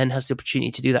feet, and then has the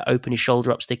opportunity to do that, open his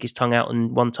shoulder up, stick his tongue out,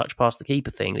 and one touch past the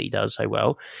keeper thing that he does so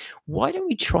well. Why don't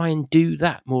we try and do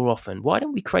that more often? Why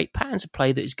don't we create patterns of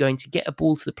play that is going to get a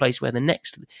ball to the place where the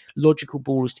next logical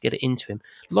ball is to get it into him?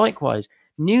 Likewise,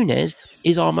 Núñez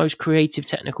is our most creative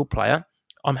technical player.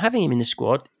 I'm having him in the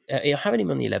squad. Having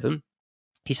him on the 11.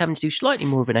 He's having to do slightly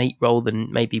more of an 8 role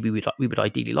than maybe we would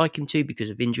ideally like him to,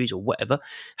 because of injuries or whatever.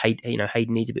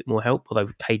 Hayden needs a bit more help, although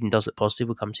Hayden does look positive.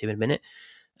 We'll come to him in a minute.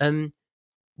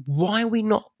 Why are we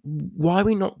not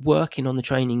working on the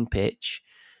training pitch?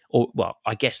 Or, well,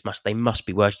 I guess they must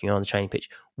be working on the training pitch.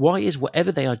 Why is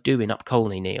whatever they are doing up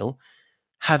Colney, Neil,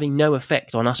 having no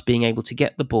effect on us being able to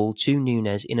get the ball to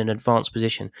Núñez in an advanced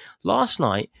position? Last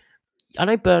night, I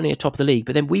know Burnley are top of the league,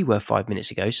 but then we were 5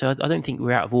 minutes ago, so I don't think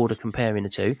we're out of order comparing the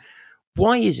two.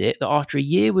 Why is it that after a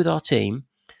year with our team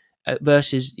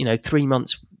versus 3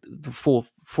 months,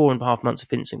 4.5 months of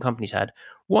Vincent Kompany's had,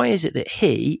 why is it that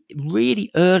he, really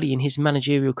early in his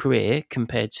managerial career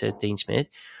compared to Dean Smith,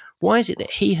 why is it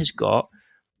that he has got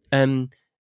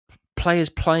players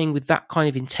playing with that kind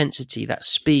of intensity, that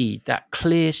speed, that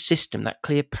clear system, that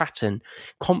clear pattern,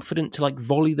 confident to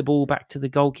volley the ball back to the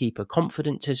goalkeeper,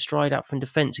 confident to stride out from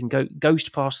defence and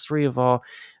ghost past 3 of our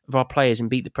players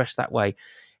and beat the press that way?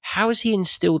 How has he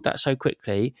instilled that so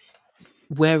quickly?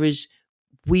 Whereas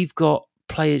we've got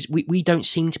players, we don't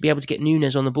seem to be able to get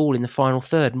Núñez on the ball in the final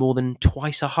third more than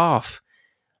twice a half.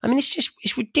 I mean,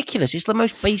 it's ridiculous. It's the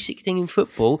most basic thing in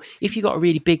football. If you've got a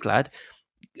really big lad,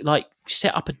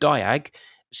 set up a diag,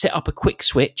 set up a quick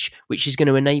switch, which is going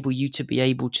to enable you to be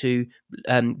able to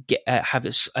have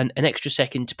an extra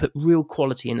second to put real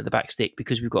quality into the back stick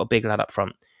because we've got a big lad up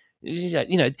front. These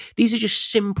are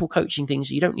just simple coaching things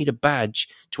that you don't need a badge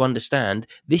to understand.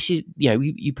 This is,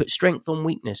 you put strength on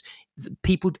weakness.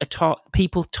 People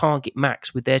target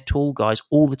Max with their tall guys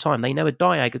all the time. They know a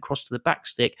diag across to the back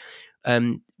stick,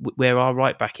 where our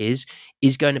right back is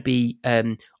going to be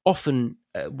often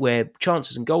where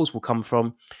chances and goals will come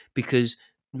from, because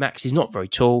Max is not very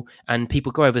tall, and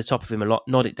people go over the top of him a lot,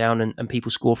 nod it down, and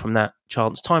people score from that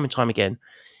chance time and time again.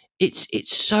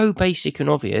 It's so basic and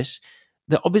obvious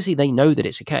that obviously they know that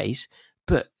it's a case,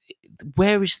 but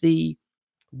where is the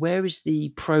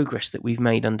progress that we've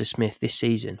made under Smith this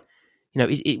season?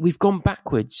 We've gone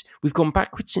backwards. We've gone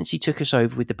backwards since he took us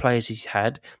over with the players he's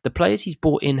had. The players he's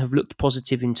brought in have looked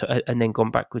positive and then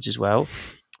gone backwards as well.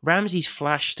 Ramsey's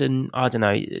flashed, and I don't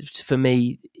know. For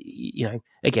me,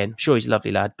 again, sure he's a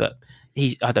lovely lad, but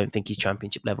I don't think he's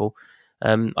championship level.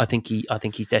 I think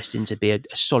he's destined to be a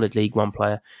solid League One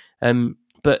player.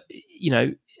 But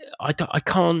I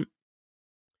can't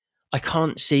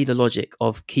see the logic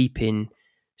of keeping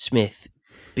Smith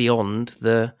beyond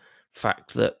the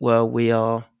fact that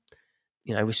we're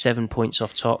 7 points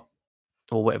off top,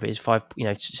 or whatever it is,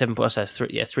 7 points. That's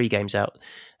 3 games out.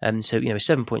 So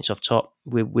 7 points off top.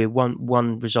 We're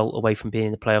one result away from being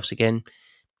in the playoffs again.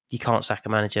 You can't sack a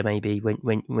manager maybe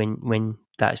when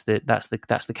that's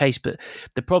the case. But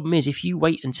the problem is, if you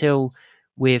wait until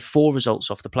we're 4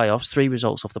 results off the playoffs, 3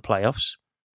 results off the playoffs,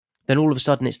 then all of a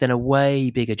sudden it's then a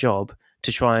way bigger job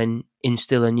to try and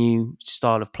instill a new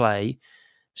style of play.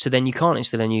 So then you can't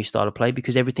instill a new style of play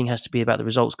because everything has to be about the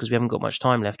results, because we haven't got much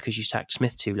time left because you sacked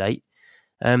Smith too late.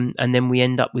 And then we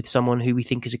end up with someone who we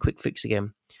think is a quick fix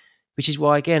again, which is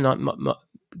why, again,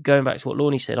 going back to what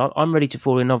Lorne said, I'm ready to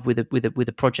fall in love with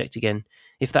a project again.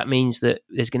 If that means that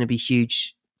there's going to be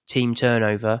huge team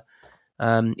turnover,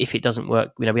 if it doesn't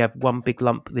work, we have one big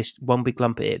lump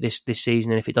at it this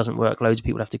season, and if it doesn't work, loads of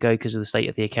people have to go because of the state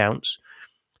of the accounts.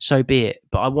 So be it.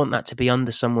 But I want that to be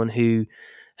under someone who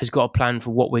has got a plan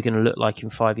for what we're going to look like in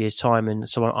 5 years' time. And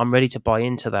so I'm ready to buy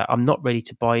into that. I'm not ready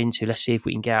to buy into, let's see if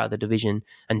we can get out of the division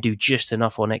and do just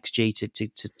enough on XG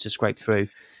to scrape through,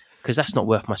 because that's not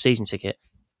worth my season ticket.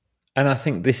 And I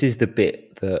think this is the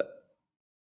bit that...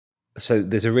 So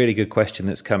there's a really good question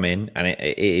that's come in, and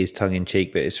it is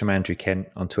tongue-in-cheek, but it's from Andrew Kent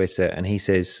on Twitter, and he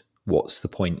says, what's the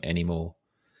point anymore?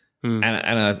 And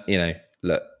I,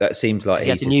 look, that seems like he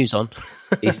had the news on.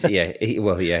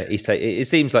 It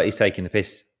seems like he's taking the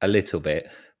piss a little bit,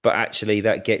 but actually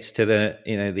that gets to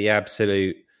the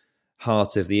absolute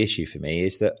heart of the issue for me,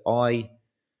 is that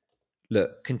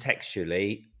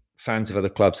contextually, fans of other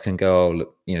clubs can go, oh,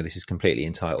 look, this is completely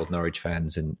entitled Norwich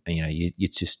fans, and you're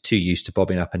just too used to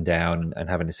bobbing up and down and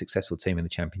having a successful team in the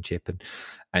Championship,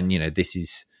 and this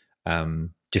is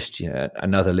just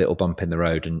another little bump in the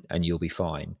road, and you'll be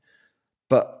fine.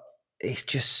 But it's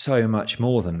just so much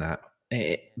more than that,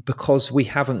 because we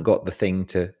haven't got the thing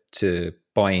to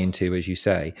buy into, as you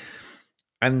say.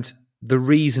 And the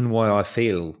reason why I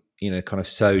feel kind of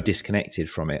so disconnected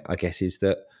from it, I guess, is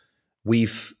that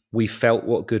we've felt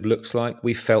what good looks like.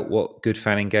 We've felt what good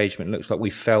fan engagement looks like.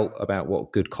 We've felt about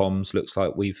what good comms looks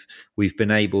like. We've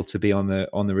been able to be on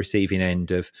the receiving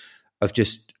end of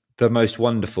just the most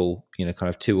wonderful kind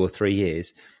of 2 or 3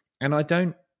 years. And I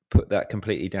don't put that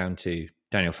completely down to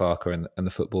Daniel Farker and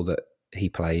the football that he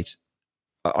played.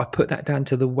 I put that down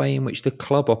to the way in which the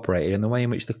club operated and the way in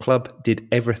which the club did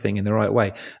everything in the right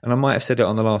way. And I might have said it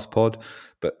on the last pod,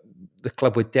 but the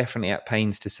club were definitely at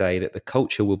pains to say that the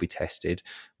culture will be tested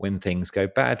when things go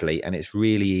badly. And it's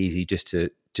really easy just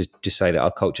to say that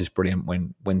our culture is brilliant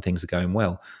when things are going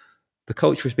well. The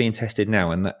culture is being tested now,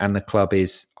 and the club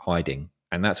is hiding.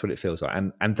 And that's what it feels like.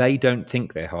 And they don't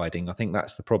think they're hiding. I think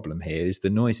that's the problem here, is the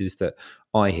noises that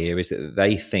I hear is that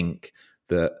they think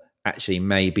that actually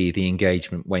maybe the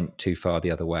engagement went too far the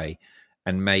other way.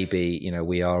 And maybe,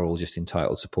 we are all just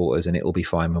entitled supporters and it'll be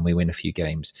fine when we win a few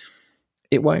games.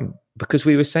 It won't, because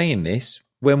we were saying this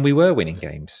when we were winning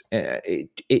games.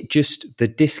 It just, the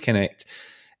disconnect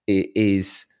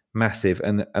is massive.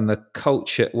 And the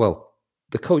culture,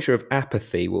 the culture of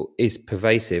apathy is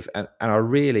pervasive. And I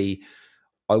worry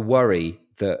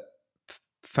that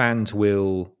fans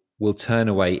will turn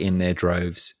away in their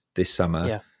droves this summer.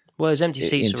 Yeah, well, there's empty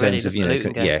seats already. In terms of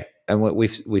and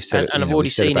we've said, and I've already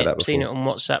seen it. Seen it on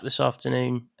WhatsApp this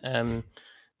afternoon. The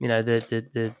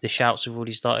shouts have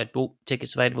already started. Oh,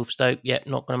 tickets available for Stoke. Yeah,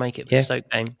 not going to make it for the Stoke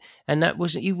game. And that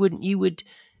wasn't. You would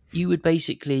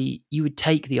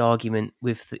take the argument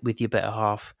with your better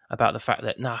half about the fact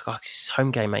that it's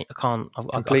home game, mate. I can't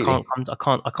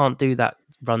do that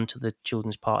run to the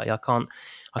children's party. I can't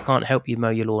help you mow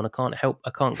your lawn. I can't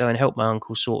go and help my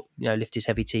uncle lift his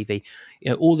heavy TV.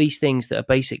 All these things that are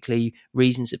basically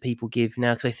reasons that people give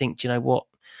now because they think, do you know what?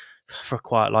 For a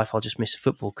quiet life, I'll just miss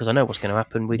football because I know what's going to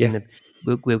happen. We're going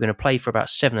to play for about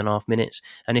 7.5 minutes,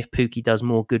 and if Pookie does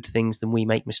more good things than we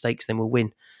make mistakes, then we'll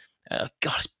win.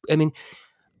 God, I mean,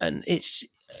 and it's.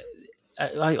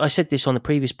 I said this on the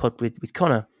previous pod with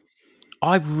Connor.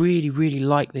 I really, really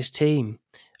like this team.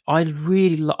 I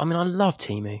really, I love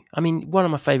Timu. I mean, one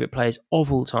of my favourite players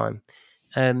of all time.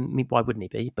 Why wouldn't he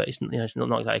be? But it's not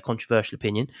exactly a controversial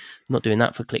opinion. I'm not doing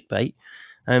that for clickbait.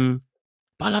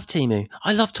 But I love Timu.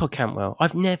 I love Todd Cantwell.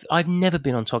 I've never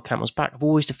been on Todd Cantwell's back. I've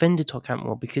always defended Todd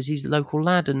Cantwell because he's the local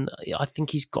lad, and I think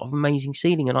he's got an amazing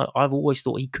ceiling. And I've always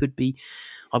thought he could be.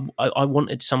 I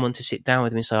wanted someone to sit down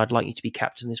with him and say, "I'd like you to be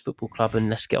captain of this football club, and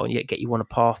let's get you on a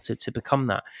path to become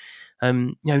that."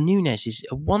 Nunes is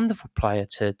a wonderful player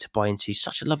to buy into.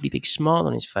 Such a lovely big smile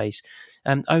on his face.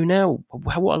 O'Neill,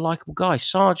 what a likable guy.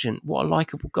 Sargent, what a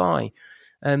likable guy.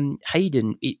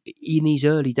 Hayden, in these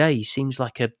early days, seems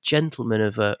like a gentleman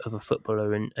of a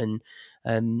footballer, and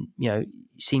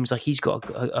seems like he's got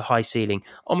a high ceiling.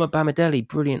 Omar Bamadeli,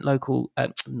 brilliant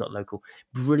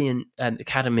brilliant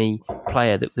academy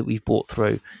player that we've brought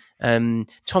through.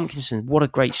 Tompkinson, what a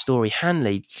great story.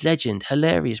 Hanley, legend,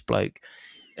 hilarious bloke.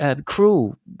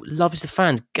 Cruel, loves the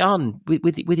fans. Gunn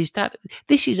with his dad.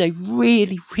 This is a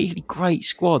really, really great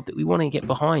squad that we want to get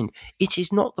behind. It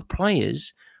is not the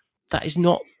players. That is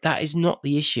not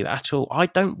the issue at all. I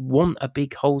don't want a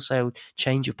big wholesale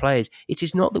change of players. It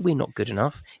is not that we're not good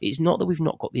enough. It's not that we've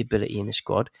not got the ability in the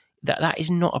squad. That is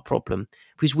not a problem,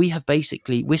 because we're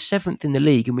 7th in the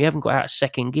league and we haven't got out of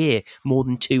second gear more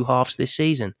than 2 halves this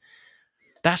season.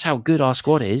 That's how good our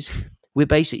squad is. We're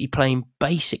basically playing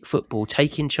basic football,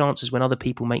 taking chances when other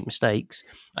people make mistakes,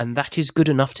 and that is good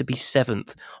enough to be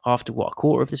 7th after a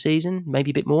quarter of the season,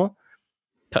 maybe a bit more.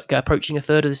 Approaching a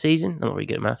third of the season. I'm not really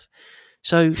good at maths.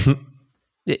 So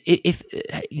if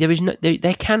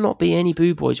there cannot be any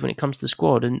boo boys when it comes to the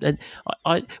squad. And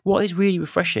what is really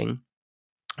refreshing,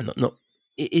 and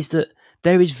is that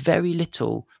there is very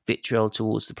little vitriol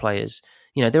towards the players.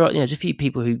 There's a few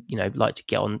people who like to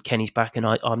get on Kenny's back, and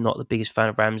I'm not the biggest fan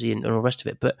of Ramsey and all the rest of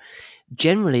it. But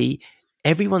generally,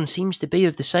 everyone seems to be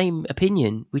of the same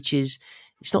opinion, which is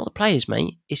it's not the players,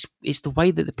 mate. It's the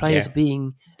way that the players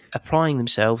are applying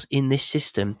themselves in this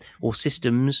system or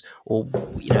systems, or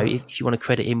if you want to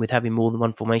credit him with having more than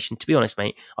one formation. To be honest,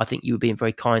 mate, I think you were being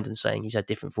very kind in saying he's had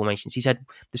different formations. He's had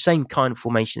the same kind of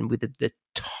formation with the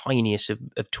tiniest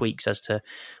of tweaks as to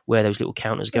where those little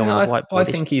counters go on the whiteboard.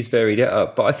 I think he's varied it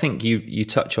up, but I think you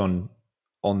touch on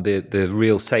the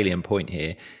real salient point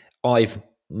here. I've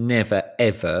never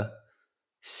ever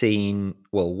seen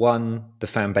the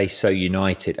fan base so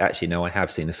united. Actually, no, I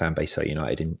have seen the fan base so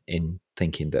united in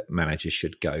thinking that managers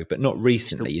should go, but not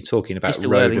recently. You're talking about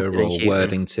Roeder or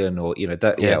Worthington or or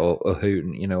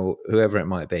Hooton, or whoever it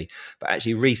might be. But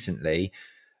actually, recently,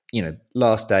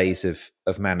 last days of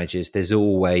managers, there's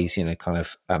always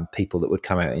people that would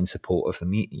come out in support of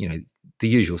them. The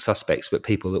usual suspects, but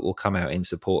people that will come out in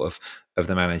support of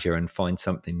the manager and find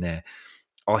something there.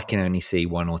 I can only see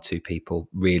 1 or 2 people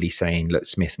really saying, look,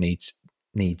 Smith needs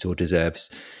or deserves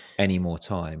any more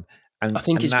time. And I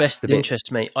think it's vested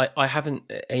interest, mate. I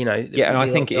haven't, and I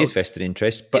think it is vested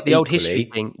interest. But the old history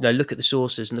thing, look at the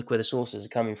sources and look where the sources are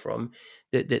coming from.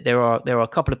 That there are a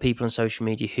couple of people on social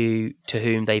media to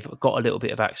whom they've got a little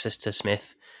bit of access to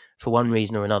Smith for one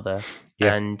reason or another,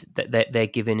 and they're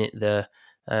giving it the.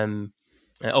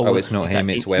 It's not him.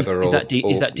 It's Webber. Is that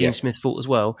Dean Smith's fault as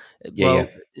well? And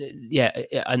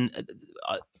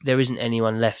there isn't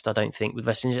anyone left, I don't think, with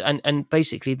vested interest. And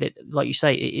basically, that, like you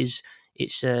say,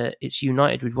 it's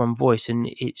united with one voice, and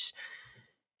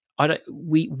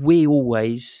we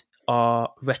always are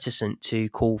reticent to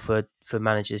call for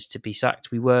managers to be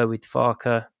sacked. We were with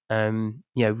Farker,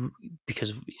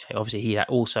 because obviously he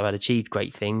also had achieved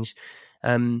great things.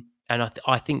 And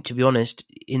I think, to be honest,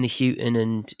 in the Houghton,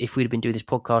 and if we'd have been doing this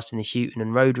podcast in the Houghton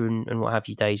and Roeder and what have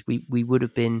you days, we would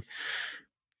have been,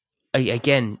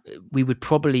 again, we would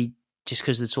probably, just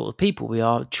because of the sort of people we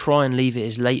are, try and leave it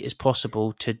as late as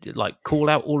possible to call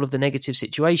out all of the negative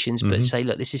situations, but say,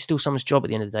 look, this is still someone's job at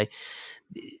the end of the day.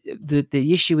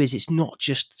 The issue is, it's not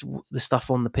just the stuff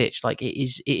on the pitch.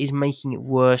 It is making it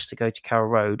worse to go to Carroll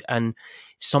Road, and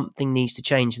something needs to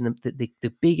change. And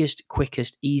the biggest,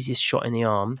 quickest, easiest shot in the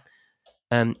arm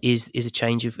is a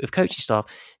change of coaching staff.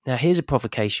 Now, here's a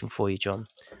provocation for you, John.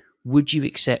 Would you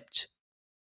accept,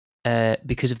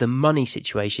 because of the money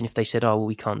situation, if they said, "Oh, well,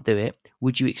 we can't do it,"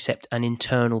 would you accept an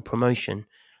internal promotion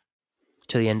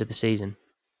to the end of the season?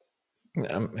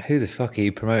 Who the fuck are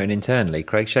you promoting internally?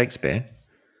 Craig Shakespeare?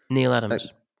 Neil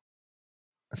Adams.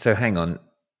 So hang on,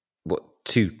 what,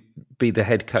 to be the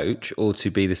head coach or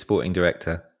to be the sporting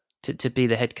director? To be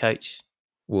the head coach.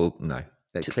 Well, no.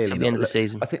 Clearly to the end of the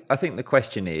season. I think the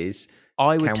question is,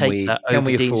 I would take that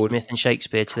over Dean Smith and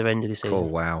Shakespeare to the end of the season. Oh,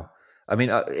 wow. I mean,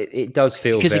 it does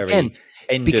feel because very again,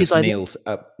 end because of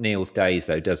Neil's days,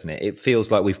 though, doesn't it? It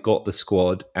feels like we've got the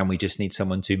squad and we just need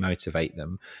someone to motivate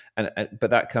them.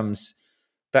 But that comes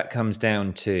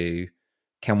down to,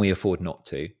 can we afford not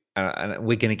to? And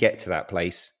we're going to get to that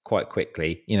place quite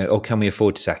quickly, or can we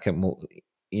afford to sack him? Well,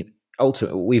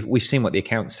 ultimately, we've seen what the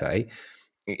accounts say.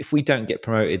 If we don't get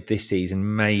promoted this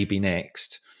season, maybe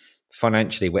next,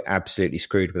 financially, we're absolutely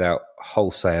screwed without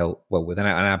an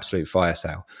absolute fire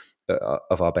sale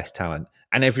of our best talent.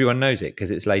 And everyone knows it because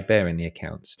it's laid bare in the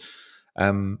accounts.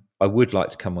 I would like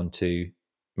to come on to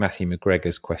Matthew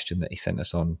McGregor's question that he sent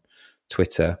us on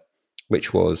Twitter, which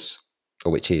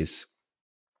is,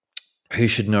 who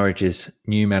should Norwich's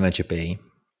new manager be,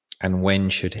 and when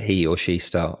should he or she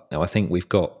start? Now, I think we've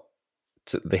got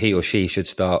the he or she should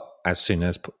start as soon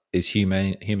as is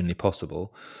humanly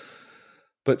possible.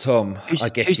 But Tom, I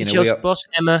guess who's the Chelsea boss?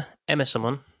 Emma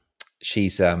someone.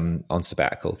 She's on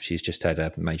sabbatical. She's just had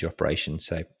a major operation,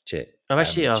 so shit. I'm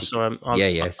actually I'm out of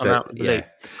the loop.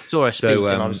 I saw her speak,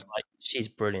 and I was like, she's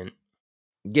brilliant.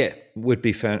 Yeah, would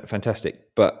be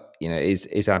fantastic, but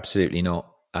is absolutely not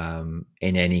in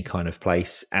any kind of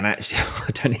place. And actually,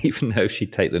 I don't even know if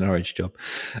she'd take the Norwich job,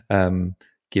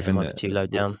 given that too low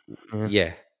down.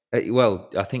 Yeah. Well,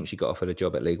 I think she got offered a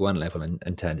job at League One level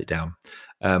and turned it down,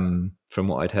 from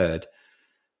what I'd heard.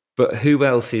 But who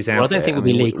else is out there? I don't think it'll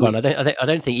be League One. I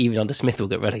don't think even under Smith will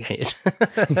get relegated.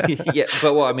 Yeah,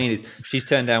 but what I mean is she's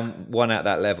turned down one at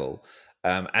that level,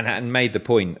 and made the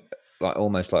point.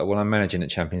 Almost like, well, I'm managing at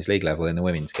Champions League level in the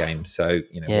women's game, so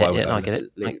why would I get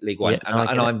it? League One?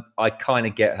 I kind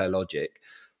of get her logic,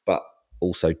 but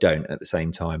also don't at the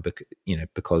same time,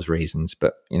 because reasons.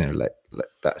 But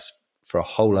that's for a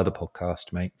whole other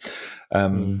podcast, mate.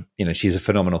 She's a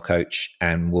phenomenal coach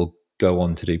and will go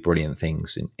on to do brilliant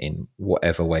things in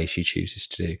whatever way she chooses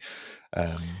to do.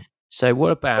 So what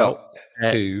about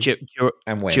who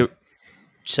and when?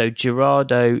 So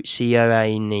Gerardo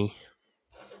Cioni.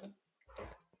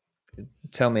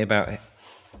 Tell me about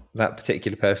that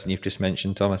particular person you've just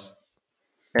mentioned, Thomas.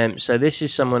 So this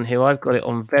is someone who I've got it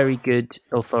on very good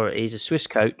authority. He's a Swiss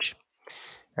coach.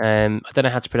 I don't know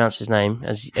how to pronounce his name,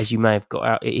 as you may have got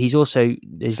out. He's also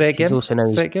Say again. He's also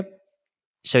known Say again.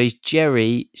 So he's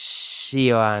Jerry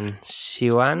Sioane.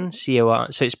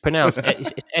 So it's pronounced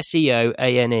it's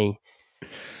Seoane.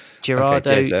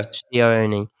 Gerardo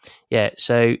Cioni. Yeah.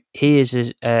 So he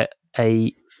is a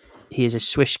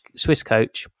Swiss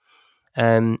coach.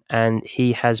 And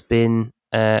he has been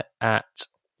at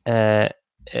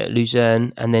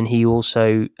Luzern, and then he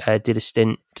also did a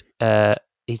stint.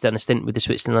 He's done a stint with the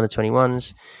Switzerland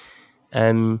under-21s.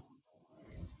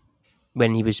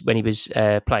 When he was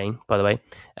playing, by the way,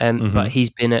 but he's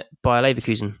been at Bayer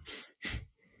Leverkusen,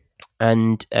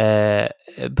 and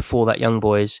before that, Young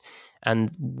Boys,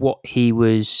 and what he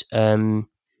was.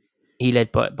 He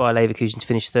led Bayer Leverkusen to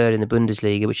finish third in the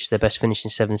Bundesliga, which is their best finish in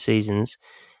 7 seasons.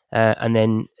 And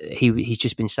then he's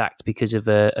just been sacked because of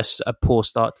a poor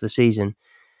start to the season.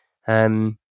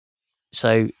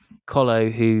 So Colo,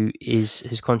 who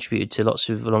has contributed to lots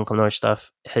of Long Come Norwich stuff,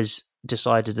 has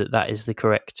decided that is the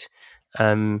correct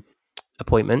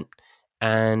appointment.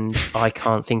 And I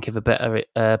can't think of a better.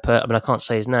 I can't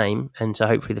say his name, and so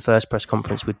hopefully the first press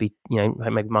conference would be,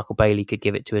 maybe Michael Bailey could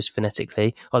give it to us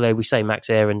phonetically. Although we say Max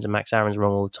Aarons and Max Aaron's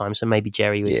wrong all the time, so maybe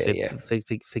Jerry would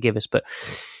forgive us. But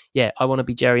yeah, I want to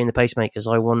be Jerry in the Pacemakers.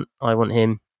 I want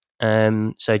him.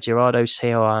 So Gerardo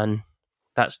Cioni,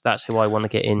 that's who I want to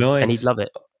get in, nice. And he'd love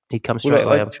it. He'd come straight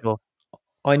away, I'm sure.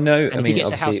 I know. And if he gets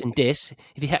a house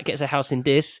in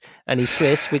Dis, and he's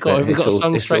Swiss, we got a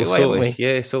song straight away, haven't we? Yeah,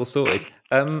 it's all sorted.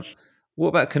 What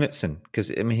about Knutsen? Because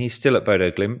he's still at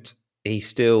Bodo Glimt. He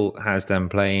still has them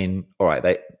playing. All right,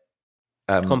 they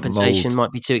compensation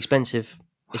might be too expensive.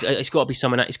 It's got to be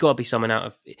someone. It's got to be someone out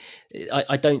of.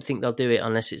 I don't think they'll do it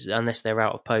unless they're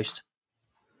out of post.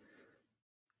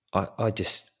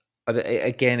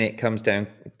 Again, it comes down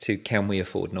to, can we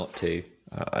afford not to?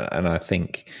 And I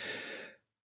think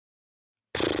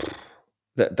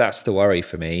that's the worry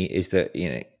for me, is that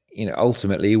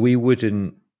ultimately we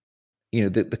wouldn't,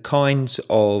 the kinds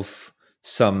of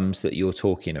sums that you're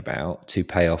talking about to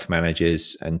pay off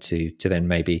managers and to then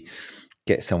maybe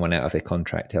get someone out of their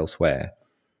contract elsewhere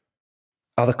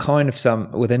are the kind of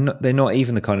they're not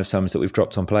even the kind of sums that we've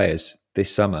dropped on players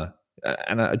this summer.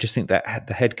 And I just think that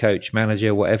the head coach,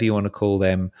 manager, whatever you want to call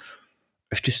them,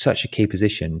 it's just such a key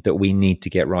position that we need to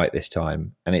get right this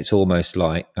time. And it's almost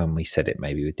like, we said it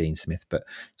maybe with Dean Smith, but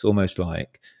it's almost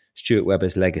like Stuart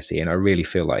Webber's legacy. And I really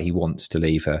feel like he wants to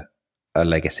leave a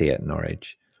legacy at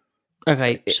Norwich.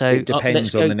 Okay, so it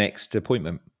depends on the next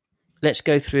appointment. let's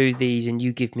go through these, and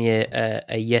you give me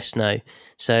a yes no.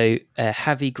 So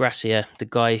Javi Gracia, the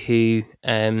guy who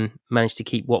managed to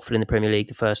keep Watford in the Premier League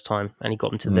the first time, and he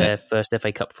got them to No. their first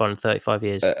FA Cup final in 35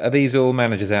 years. Are these all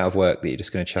managers out of work that you're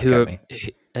just going to chuck who at are me?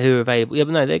 who are available? Yeah,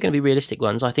 but no, they're going to be realistic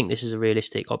ones. I think this is a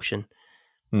realistic option.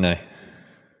 No.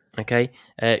 Okay,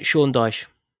 Sean Dyche.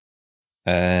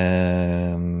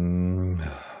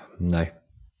 No.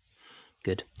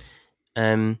 Good.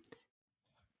 Can't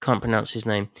pronounce his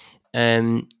name.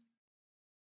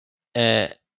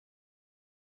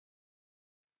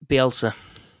 Bielsa.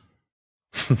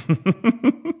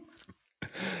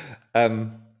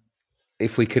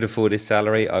 If we could afford his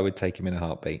salary, I would take him in a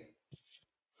heartbeat.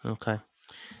 Okay.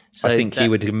 So I think he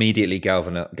would immediately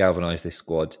galvanize this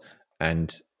squad,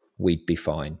 and we'd be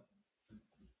fine.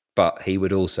 But he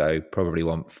would also probably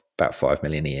want about 5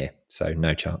 million a year, so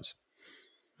no chance.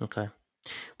 Okay.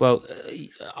 Well,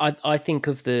 I think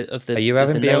of the. Are you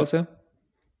having Bielsa?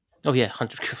 Oh yeah,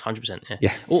 100%.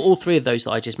 Yeah. All three of those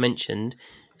that I just mentioned,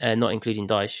 not including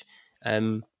Dyche,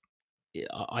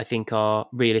 I think are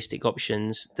realistic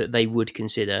options that they would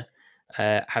consider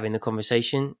having the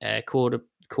conversation.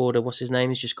 Corder, what's his name?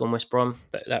 He's just gone West Brom.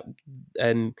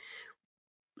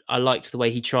 I liked the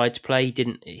way he tried to play. He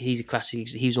didn't. He's a classic.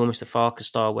 He was almost a Farker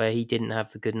style where he didn't have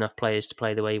the good enough players to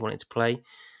play the way he wanted to play.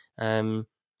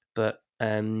 But he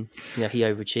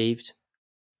overachieved.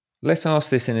 Let's ask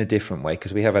this in a different way,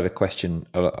 because we have had a question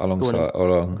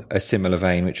along a similar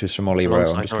vein, which was from Ollie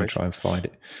Rowe. I'm just going to try and find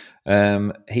it.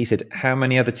 He said, how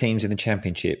many other teams in the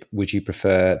Championship would you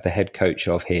prefer the head coach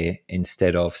of here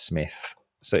instead of Smith?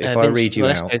 So if I read you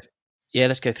out...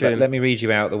 let's go through them. Let me read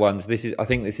you out the ones. I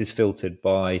think this is filtered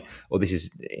by, or this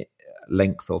is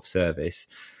length of service.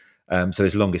 So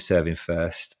his longest serving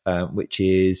first, which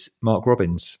is Mark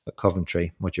Robbins at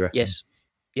Coventry. What do you reckon?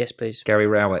 Yes, please. Gary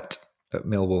Rowett at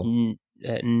Millwall.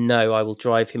 No, I will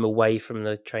drive him away from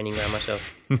the training ground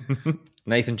myself.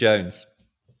 Nathan Jones,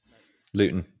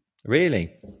 Luton.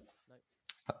 Really?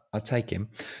 I'll take him.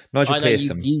 Nigel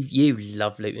Pearson. You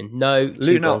love Luton. No,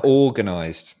 Luton are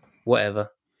organised. Whatever.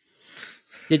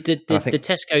 The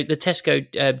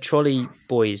Tesco trolley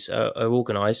boys are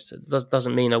organised.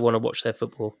 Doesn't mean I want to watch their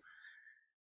football.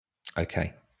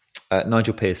 Okay.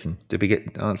 Nigel Pearson. Did we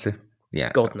get the answer? Yeah,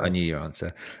 God, no. I knew your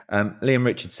answer. Liam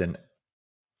Richardson,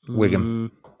 Wigan.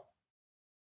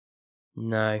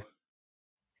 No.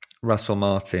 Russell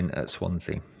Martin at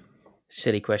Swansea.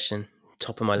 Silly question.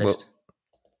 Top of my list.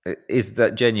 Well, is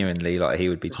that genuinely like he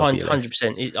would be top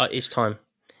 100%? 100%. It's time.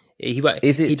 He'd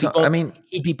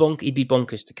be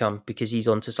bonkers to come, because he's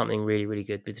onto something really, really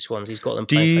good with the Swans. He's got them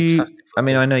playing fantastic football. I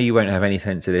mean, I know you won't have any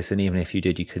sense of this, and even if you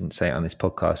did, you couldn't say it on this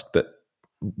podcast, but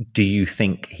do you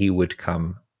think he would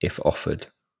come if offered?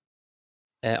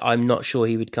 I'm not sure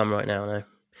he would come right now, no.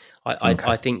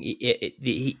 I think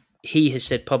he has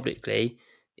said publicly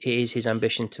it is his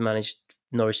ambition to manage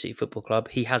Norwich City Football Club.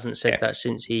 He hasn't said that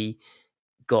since he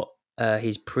got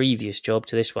his previous job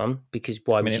to this one, because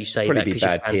why would you say that? Because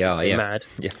your fans would be mad.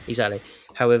 Yeah, exactly.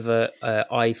 However,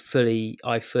 I fully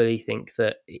think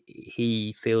that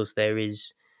he feels there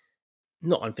is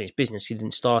not unfinished business. He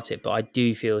didn't start it, but I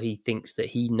do feel he thinks that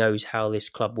he knows how this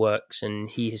club works, and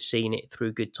he has seen it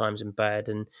through good times and bad.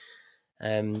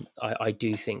 And I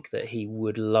do think that he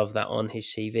would love that on his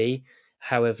CV.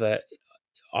 However,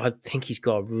 I think he's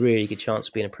got a really good chance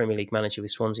of being a Premier League manager with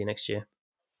Swansea next year.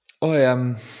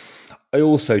 I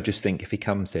also just think if he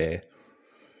comes here,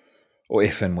 or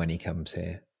if and when he comes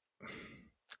here,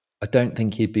 I don't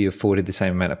think he'd be afforded the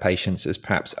same amount of patience as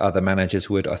perhaps other managers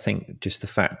would. I think just the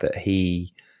fact that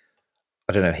he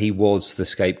was the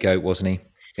scapegoat, wasn't he?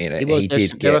 You know, he was.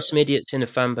 There are some idiots in the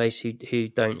fan base who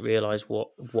don't realise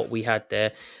what we had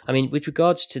there. I mean, with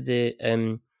regards to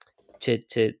the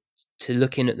to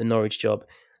looking at the Norwich job,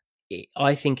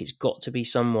 I think it's got to be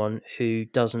someone who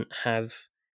doesn't have.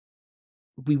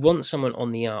 We want someone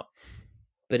on the up,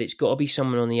 but it's got to be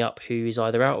someone on the up who is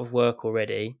either out of work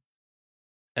already,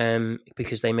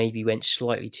 because they maybe went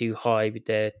slightly too high with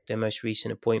their most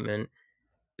recent appointment.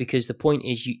 Because the point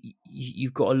is,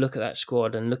 you've got to look at that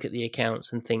squad and look at the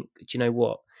accounts and think, do you know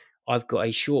what? I've got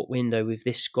a short window with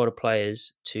this squad of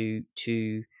players to.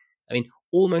 I mean,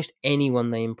 almost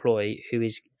anyone they employ who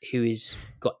is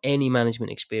got any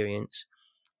management experience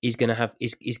is going to have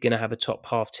a top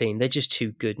half team. They're just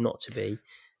too good not to be.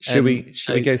 Should we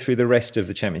go through the rest of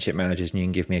the Championship managers, and you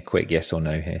can give me a quick yes or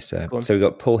no here? So we've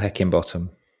got Paul Heckingbottom,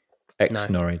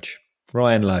 ex-Norwich.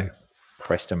 Ryan Lowe,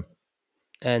 Preston.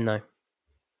 No.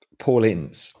 Paul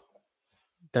Ince.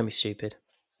 Don't be stupid.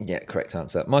 Yeah, correct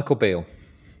answer. Michael Beale.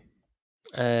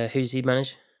 Who's he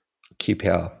manage?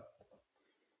 QPR.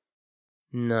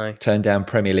 No, Turned down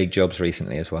Premier League jobs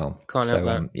recently as well. can't help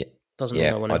that. Yeah, Doesn't mean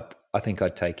I want him. I think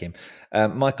I'd take him.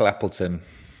 Michael Appleton.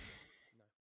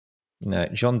 No,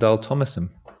 John Dahl Thomason.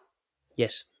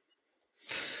 Yes.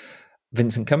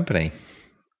 Vincent Kompany.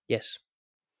 Yes.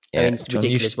 Yeah, I mean, it's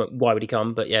ridiculous. Why would he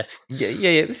come? But yeah.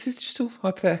 Yeah. This is just all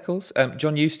hypotheticals.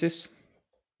 John Eustace.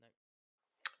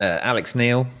 Alex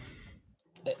Neil.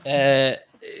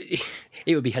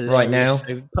 It would be hilarious. Right now,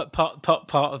 so part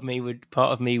of me would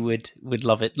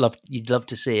love it. You'd love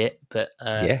to see it, but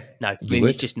no. I mean,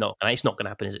 it's just not. It's not going to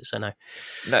happen, is it? So no.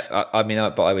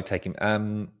 No, but I would take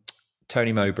him.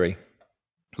 Tony Mowbray.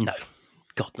 No,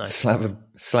 God no.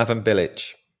 Slaven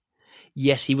Bilic.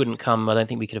 Yes, he wouldn't come. I don't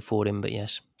think we could afford him, but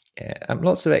yes. Yeah,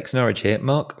 lots of ex-Norwich here.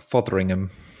 Mark Fotheringham.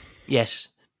 Yes,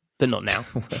 but not now.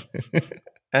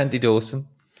 Andy Dawson.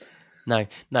 No.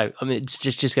 I mean, it's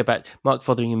just go back. Mark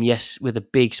Fotheringham, yes, with a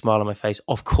big smile on my face.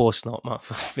 Of course not, Mark.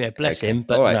 Yeah, bless him,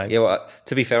 but no. Yeah, well,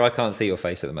 to be fair, I can't see your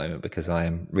face at the moment because I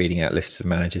am reading out lists of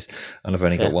managers, and I've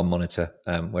only got one monitor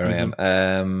where I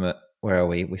am. Where are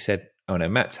we? We said,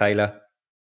 Matt Taylor.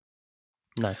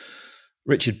 No.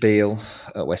 Richard Beale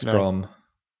at West Brom.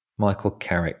 Michael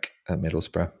Carrick at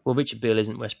Middlesbrough. Well, Richard Beale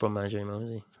isn't West Brom manager anymore, is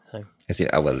he? So. Is he?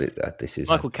 Oh, well, this is...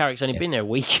 Michael Carrick's only been there a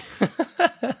week.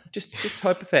 just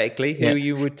hypothetically, who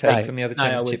you would take from the other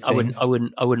championship teams? I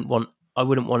wouldn't want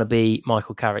to be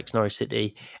Michael Carrick's Norwich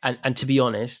City. And to be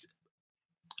honest,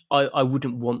 I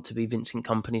wouldn't want to be Vincent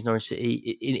Kompany's Norwich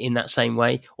City in that same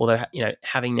way. Although,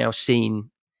 having now seen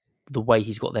the way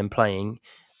he's got them playing,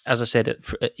 as I said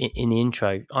in the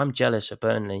intro, I'm jealous of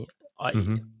Burnley.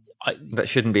 That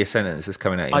shouldn't be a sentence that's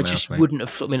coming out of your mouth, just mate. wouldn't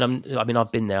have. I mean,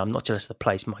 I've been there. I'm not jealous of the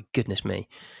place. My goodness me.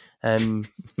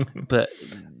 But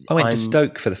I went to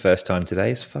Stoke for the first time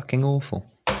today. It's fucking awful.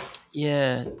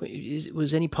 Yeah.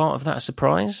 Was any part of that a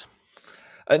surprise?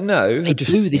 No. They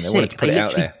boo the sick.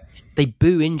 They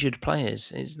boo injured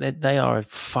players. They are a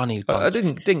funny bunch. I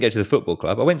didn't go to the football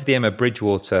club. I went to the Emma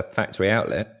Bridgewater factory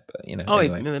outlet. But,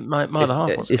 anyway. My other half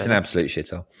wants to go. It's an absolute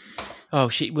shithole. Oh,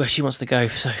 she wants to go.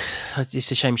 So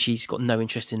it's a shame she's got no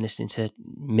interest in listening to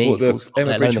me. The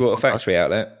Emma Bridgewater factory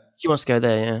outlet. She wants to go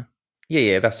there, yeah.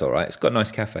 Yeah, that's all right. It's got a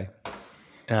nice cafe.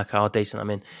 Okay, decent. I'm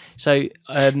in. So,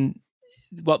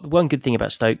 one good thing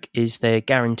about Stoke is they're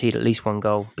guaranteed at least one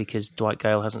goal because Dwight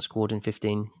Gale hasn't scored in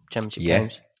 15 championship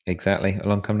games. Yeah, exactly.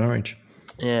 Along come Norwich.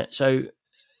 Yeah. So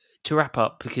to wrap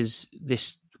up, because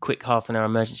this quick half an hour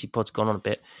emergency pod's gone on a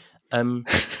bit,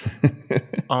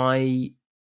 I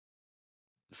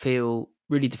feel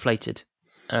really deflated.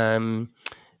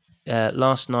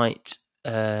 Last night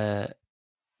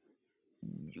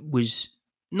was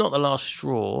not the last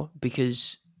straw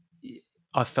because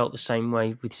I felt the same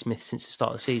way with Smith since the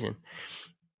start of the season.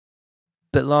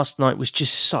 But last night was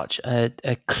just such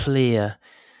a clear...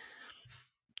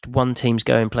 One team's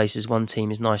going places, one team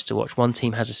is nice to watch, one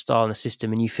team has a style and a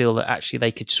system, and you feel that actually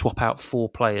they could swap out 4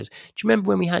 players. Do you remember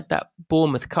when we had that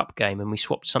Bournemouth Cup game and we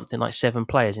swapped something like 7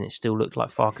 players and it still looked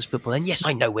like Farke's football? And yes,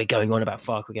 I know we're going on about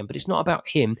Farke again, but it's not about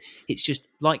him. It's just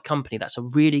like Kompany. That's a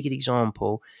really good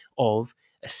example of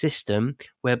a system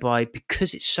whereby,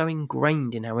 because it's so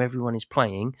ingrained in how everyone is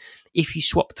playing, if you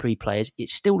swap 3 players, it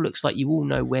still looks like you all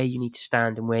know where you need to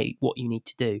stand and what you need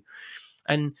to do.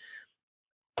 And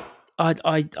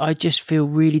I just feel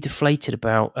really deflated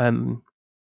about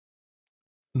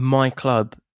my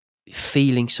club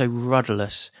feeling so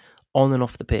rudderless on and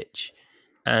off the pitch,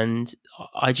 and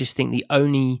I just think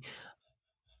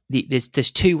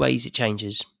there's 2 ways it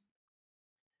changes.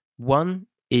 One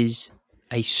is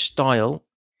a style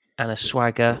and a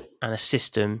swagger and a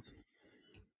system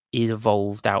is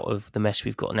evolved out of the mess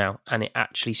we've got now, and it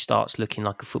actually starts looking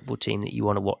like a football team that you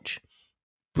want to watch.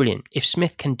 Brilliant. If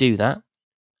Smith can do that,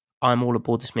 I'm all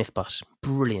aboard the Smith bus.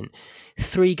 Brilliant.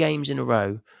 3 games in a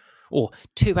row, or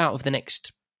 2 out of the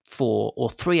next 4, or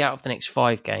 3 out of the next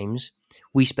 5 games,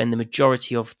 we spend the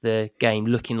majority of the game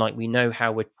looking like we know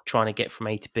how we're trying to get from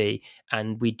A to B,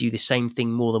 and we do the same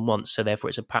thing more than once, so therefore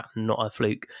it's a pattern, not a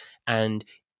fluke, and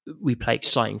we play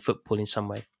exciting football in some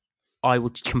way. I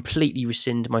would completely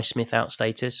rescind my Smith out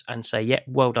status and say, yeah,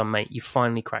 well done, mate, you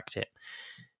finally cracked it.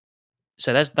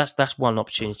 So that's one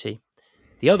opportunity.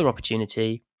 The other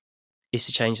opportunity is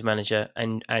to change the manager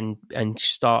and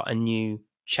start a new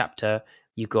chapter.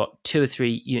 You've got 2 or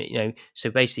 3, so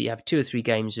basically you have 2 or 3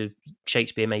 games of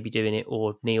Shakespeare maybe doing it,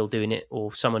 or Neil doing it,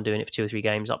 or someone doing it for 2 or 3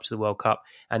 games up to the World Cup,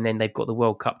 and then they've got the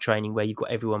World Cup training where you've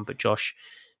got everyone but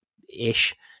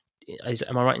Josh-ish.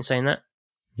 Am I right in saying that?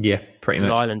 Yeah, pretty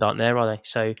much. Ireland aren't there, are they?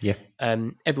 So yeah,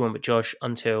 everyone but Josh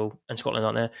and Scotland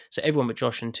aren't there. So everyone but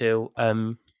Josh until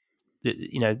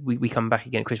we come back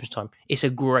again at Christmas time. It's a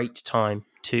great time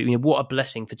to, what a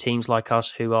blessing for teams like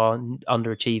us who are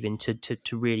underachieving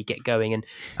to really get going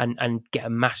and get a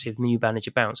massive new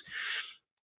manager bounce.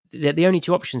 They're the only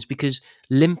two options, because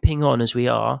limping on as we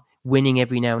are, winning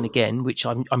every now and again, which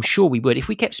I'm sure we would. If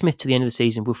we kept Smith to the end of the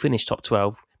season, we'll finish top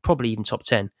 12, probably even top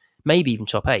 10, maybe even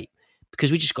top 8,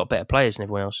 because we just got better players than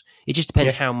everyone else. It just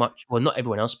depends how much, well, not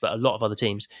everyone else, but a lot of other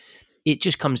teams. It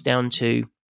just comes down to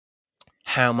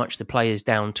how much the players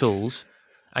down tools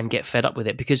and get fed up with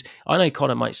it. Because I know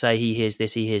Connor might say he hears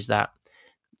this, he hears that.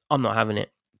 I'm not having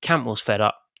it. Cantwell's fed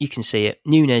up. You can see it.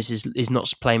 Nunes is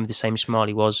not playing with the same smile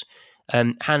he was.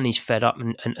 Hanley's fed up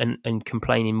and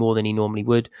complaining more than he normally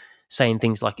would, saying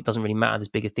things like it doesn't really matter, there's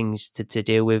bigger things to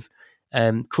deal with.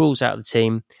 Krul's out of the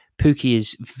team. Pookie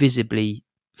is visibly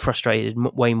frustrated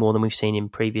way more than we've seen him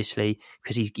previously,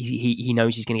 because he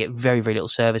knows he's going to get very, very little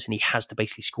service and he has to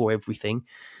basically score everything.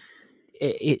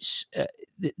 It's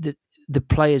the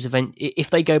players, if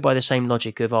they go by the same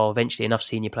logic of, eventually enough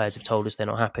senior players have told us they're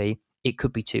not happy, it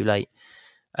could be too late.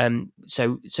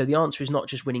 So the answer is not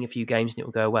just winning a few games and it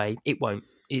will go away. It won't.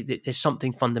 There's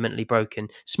something fundamentally broken.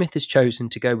 Smith has chosen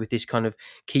to go with this kind of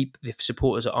keep the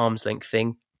supporters at arm's length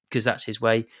thing, because that's his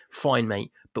way. Fine,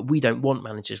 mate. But we don't want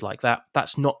managers like that.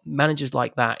 Managers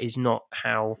like that is not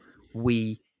how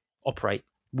we operate.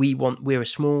 We're a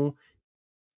small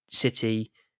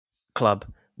city club.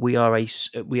 We are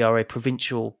a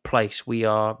provincial place. We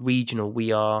are regional.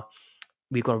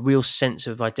 We've got a real sense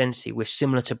of identity. We're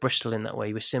similar to Bristol in that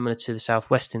way. We're similar to the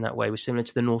Southwest in that way. We're similar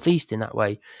to the Northeast in that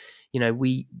way.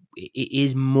 It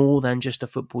is more than just a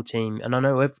football team. And I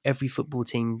know every football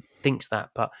team thinks that,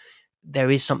 but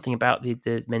there is something about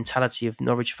the mentality of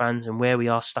Norwich fans and where we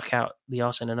are stuck out the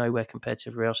arse end of nowhere compared to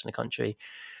everywhere else in the country.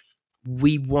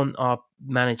 We want our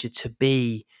manager to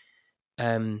be,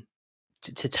 to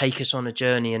take us on a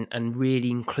journey and really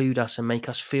include us and make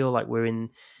us feel like we're in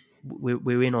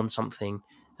on something.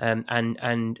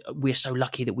 And we're so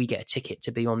lucky that we get a ticket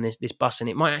to be on this bus, and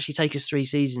it might actually take us 3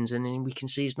 seasons, and then we can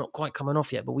see it's not quite coming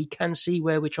off yet, but we can see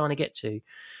where we're trying to get to.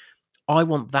 I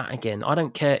want that again. I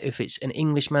don't care if it's an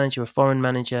English manager, a foreign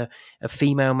manager, a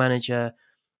female manager,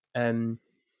 an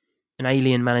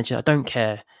alien manager. I don't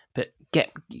care, but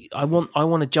I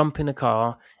want to jump in a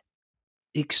car,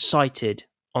 excited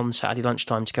on Saturday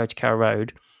lunchtime to go to Carrow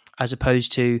Road, as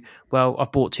opposed to, well,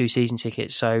 I've bought 2 season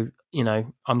tickets, so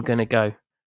I'm going to go.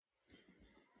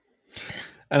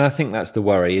 And I think that's the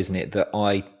worry, isn't it? That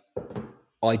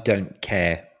I don't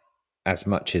care as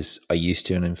much as I used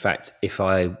to. And in fact, if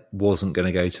I wasn't going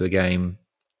to go to a game,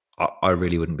 I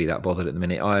really wouldn't be that bothered at the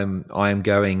minute. I am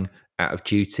going out of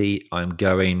duty. I'm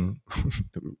going,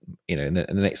 in the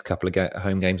next couple of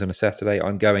home games on a Saturday,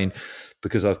 I'm going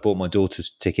because I've bought my daughter's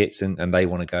tickets and they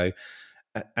want to go.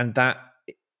 And that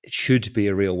should be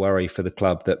a real worry for the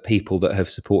club, that people that have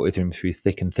supported him through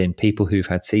thick and thin, people who've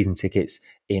had season tickets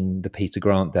in the Peter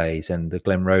Grant days and the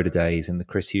Glenn Roeder days and the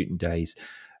Chris Hughton days,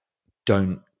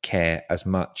 don't care as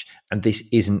much. And this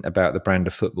isn't about the brand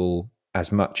of football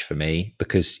as much for me,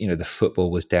 because the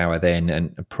football was dour then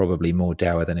and probably more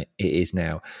dour than it is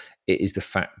now. It is the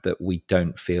fact that we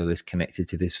don't feel as connected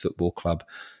to this football club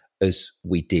as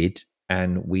we did,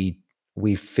 and we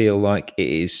feel like it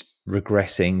is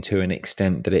regressing to an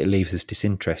extent that it leaves us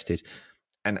disinterested.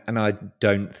 And I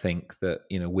don't think that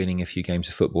winning a few games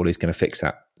of football is going to fix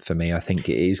that for me. I think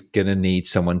it is going to need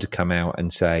someone to come out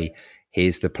and say,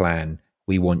 here's the plan,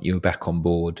 we want you back on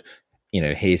board,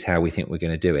 here's how we think we're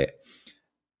going to do it.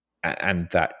 And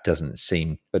that doesn't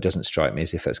strike me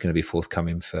as if that's going to be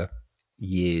forthcoming for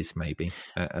years, maybe.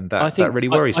 And that really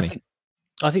worries me.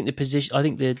 I think the position, I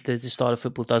think the style of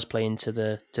football does play into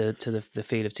the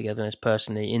feel of togetherness.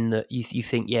 Personally, in that you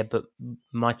think, yeah, but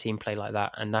my team play like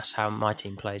that, and that's how my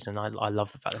team plays, and I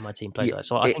love the fact that my team plays like that.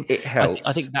 So I think it helps.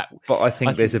 I think that, but I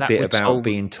think there's a bit about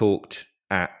being talked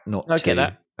at, not to. I get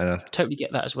that. Totally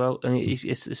get that as well, and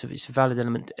it's a valid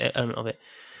element of it.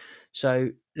 So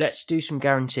let's do some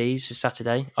guarantees for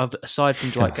Saturday. Aside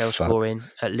from Dwight Gale scoring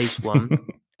at least one.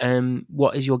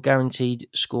 What is your guaranteed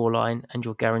scoreline and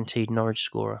your guaranteed Norwich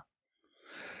scorer?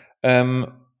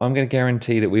 I'm going to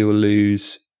guarantee that we will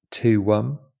lose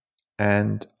 2-1,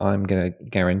 and I'm going to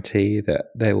guarantee that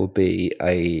there will be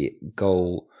a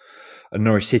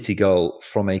Norwich City goal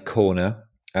from a corner,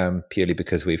 purely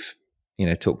because we've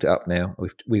talked it up now.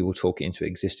 We will talk it into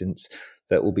existence.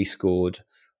 That will be scored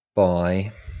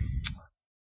by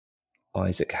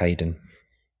Isaac Hayden.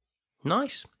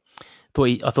 Nice.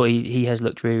 I thought he has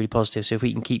looked really, really positive. So if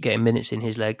we can keep getting minutes in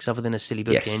his legs, other than a silly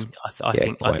booking, I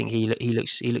think he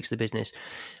looks the business.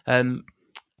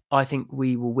 I think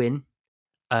we will win,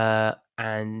 and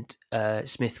and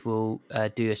Smith will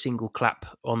do a single clap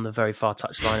on the very far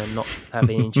touchline and not have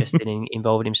any interest in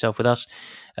involving himself with us.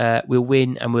 We'll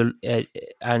win, and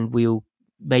we'll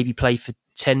maybe play for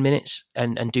 10 minutes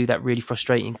and do that really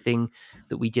frustrating thing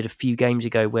that we did a few games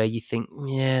ago, where you think,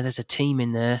 yeah, there's a team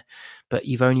in there, but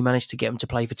you've only managed to get them to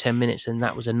play for 10 minutes, and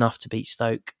that was enough to beat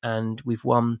Stoke. And we've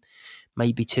won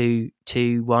maybe 2-1,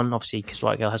 obviously, because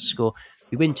Whitegale has to score.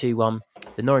 We win 2-1.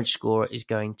 The Norwich scorer is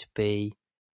going to be,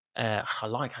 I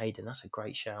like Hayden, that's a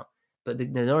great shout. But the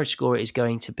Norwich scorer is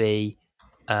going to be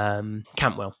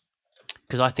Cantwell,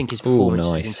 because I think his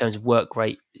performances in terms of work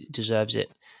rate deserves it.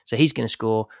 So he's going to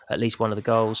score at least one of the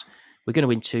goals. We're going to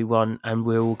win 2-1, and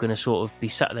we're all going to sort of be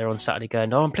sat there on Saturday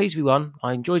going, oh, I'm pleased we won.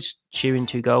 I enjoyed cheering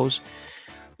 2 goals.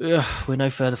 We're no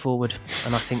further forward,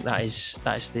 and I think that is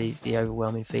the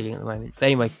overwhelming feeling at the moment. But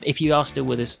anyway, if you are still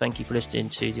with us, thank you for listening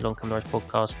to the Long Come Norwich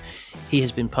podcast. He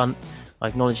has been Punt. I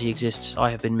acknowledge he exists. I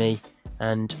have been me,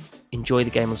 and enjoy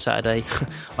the game on Saturday,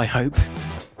 I hope.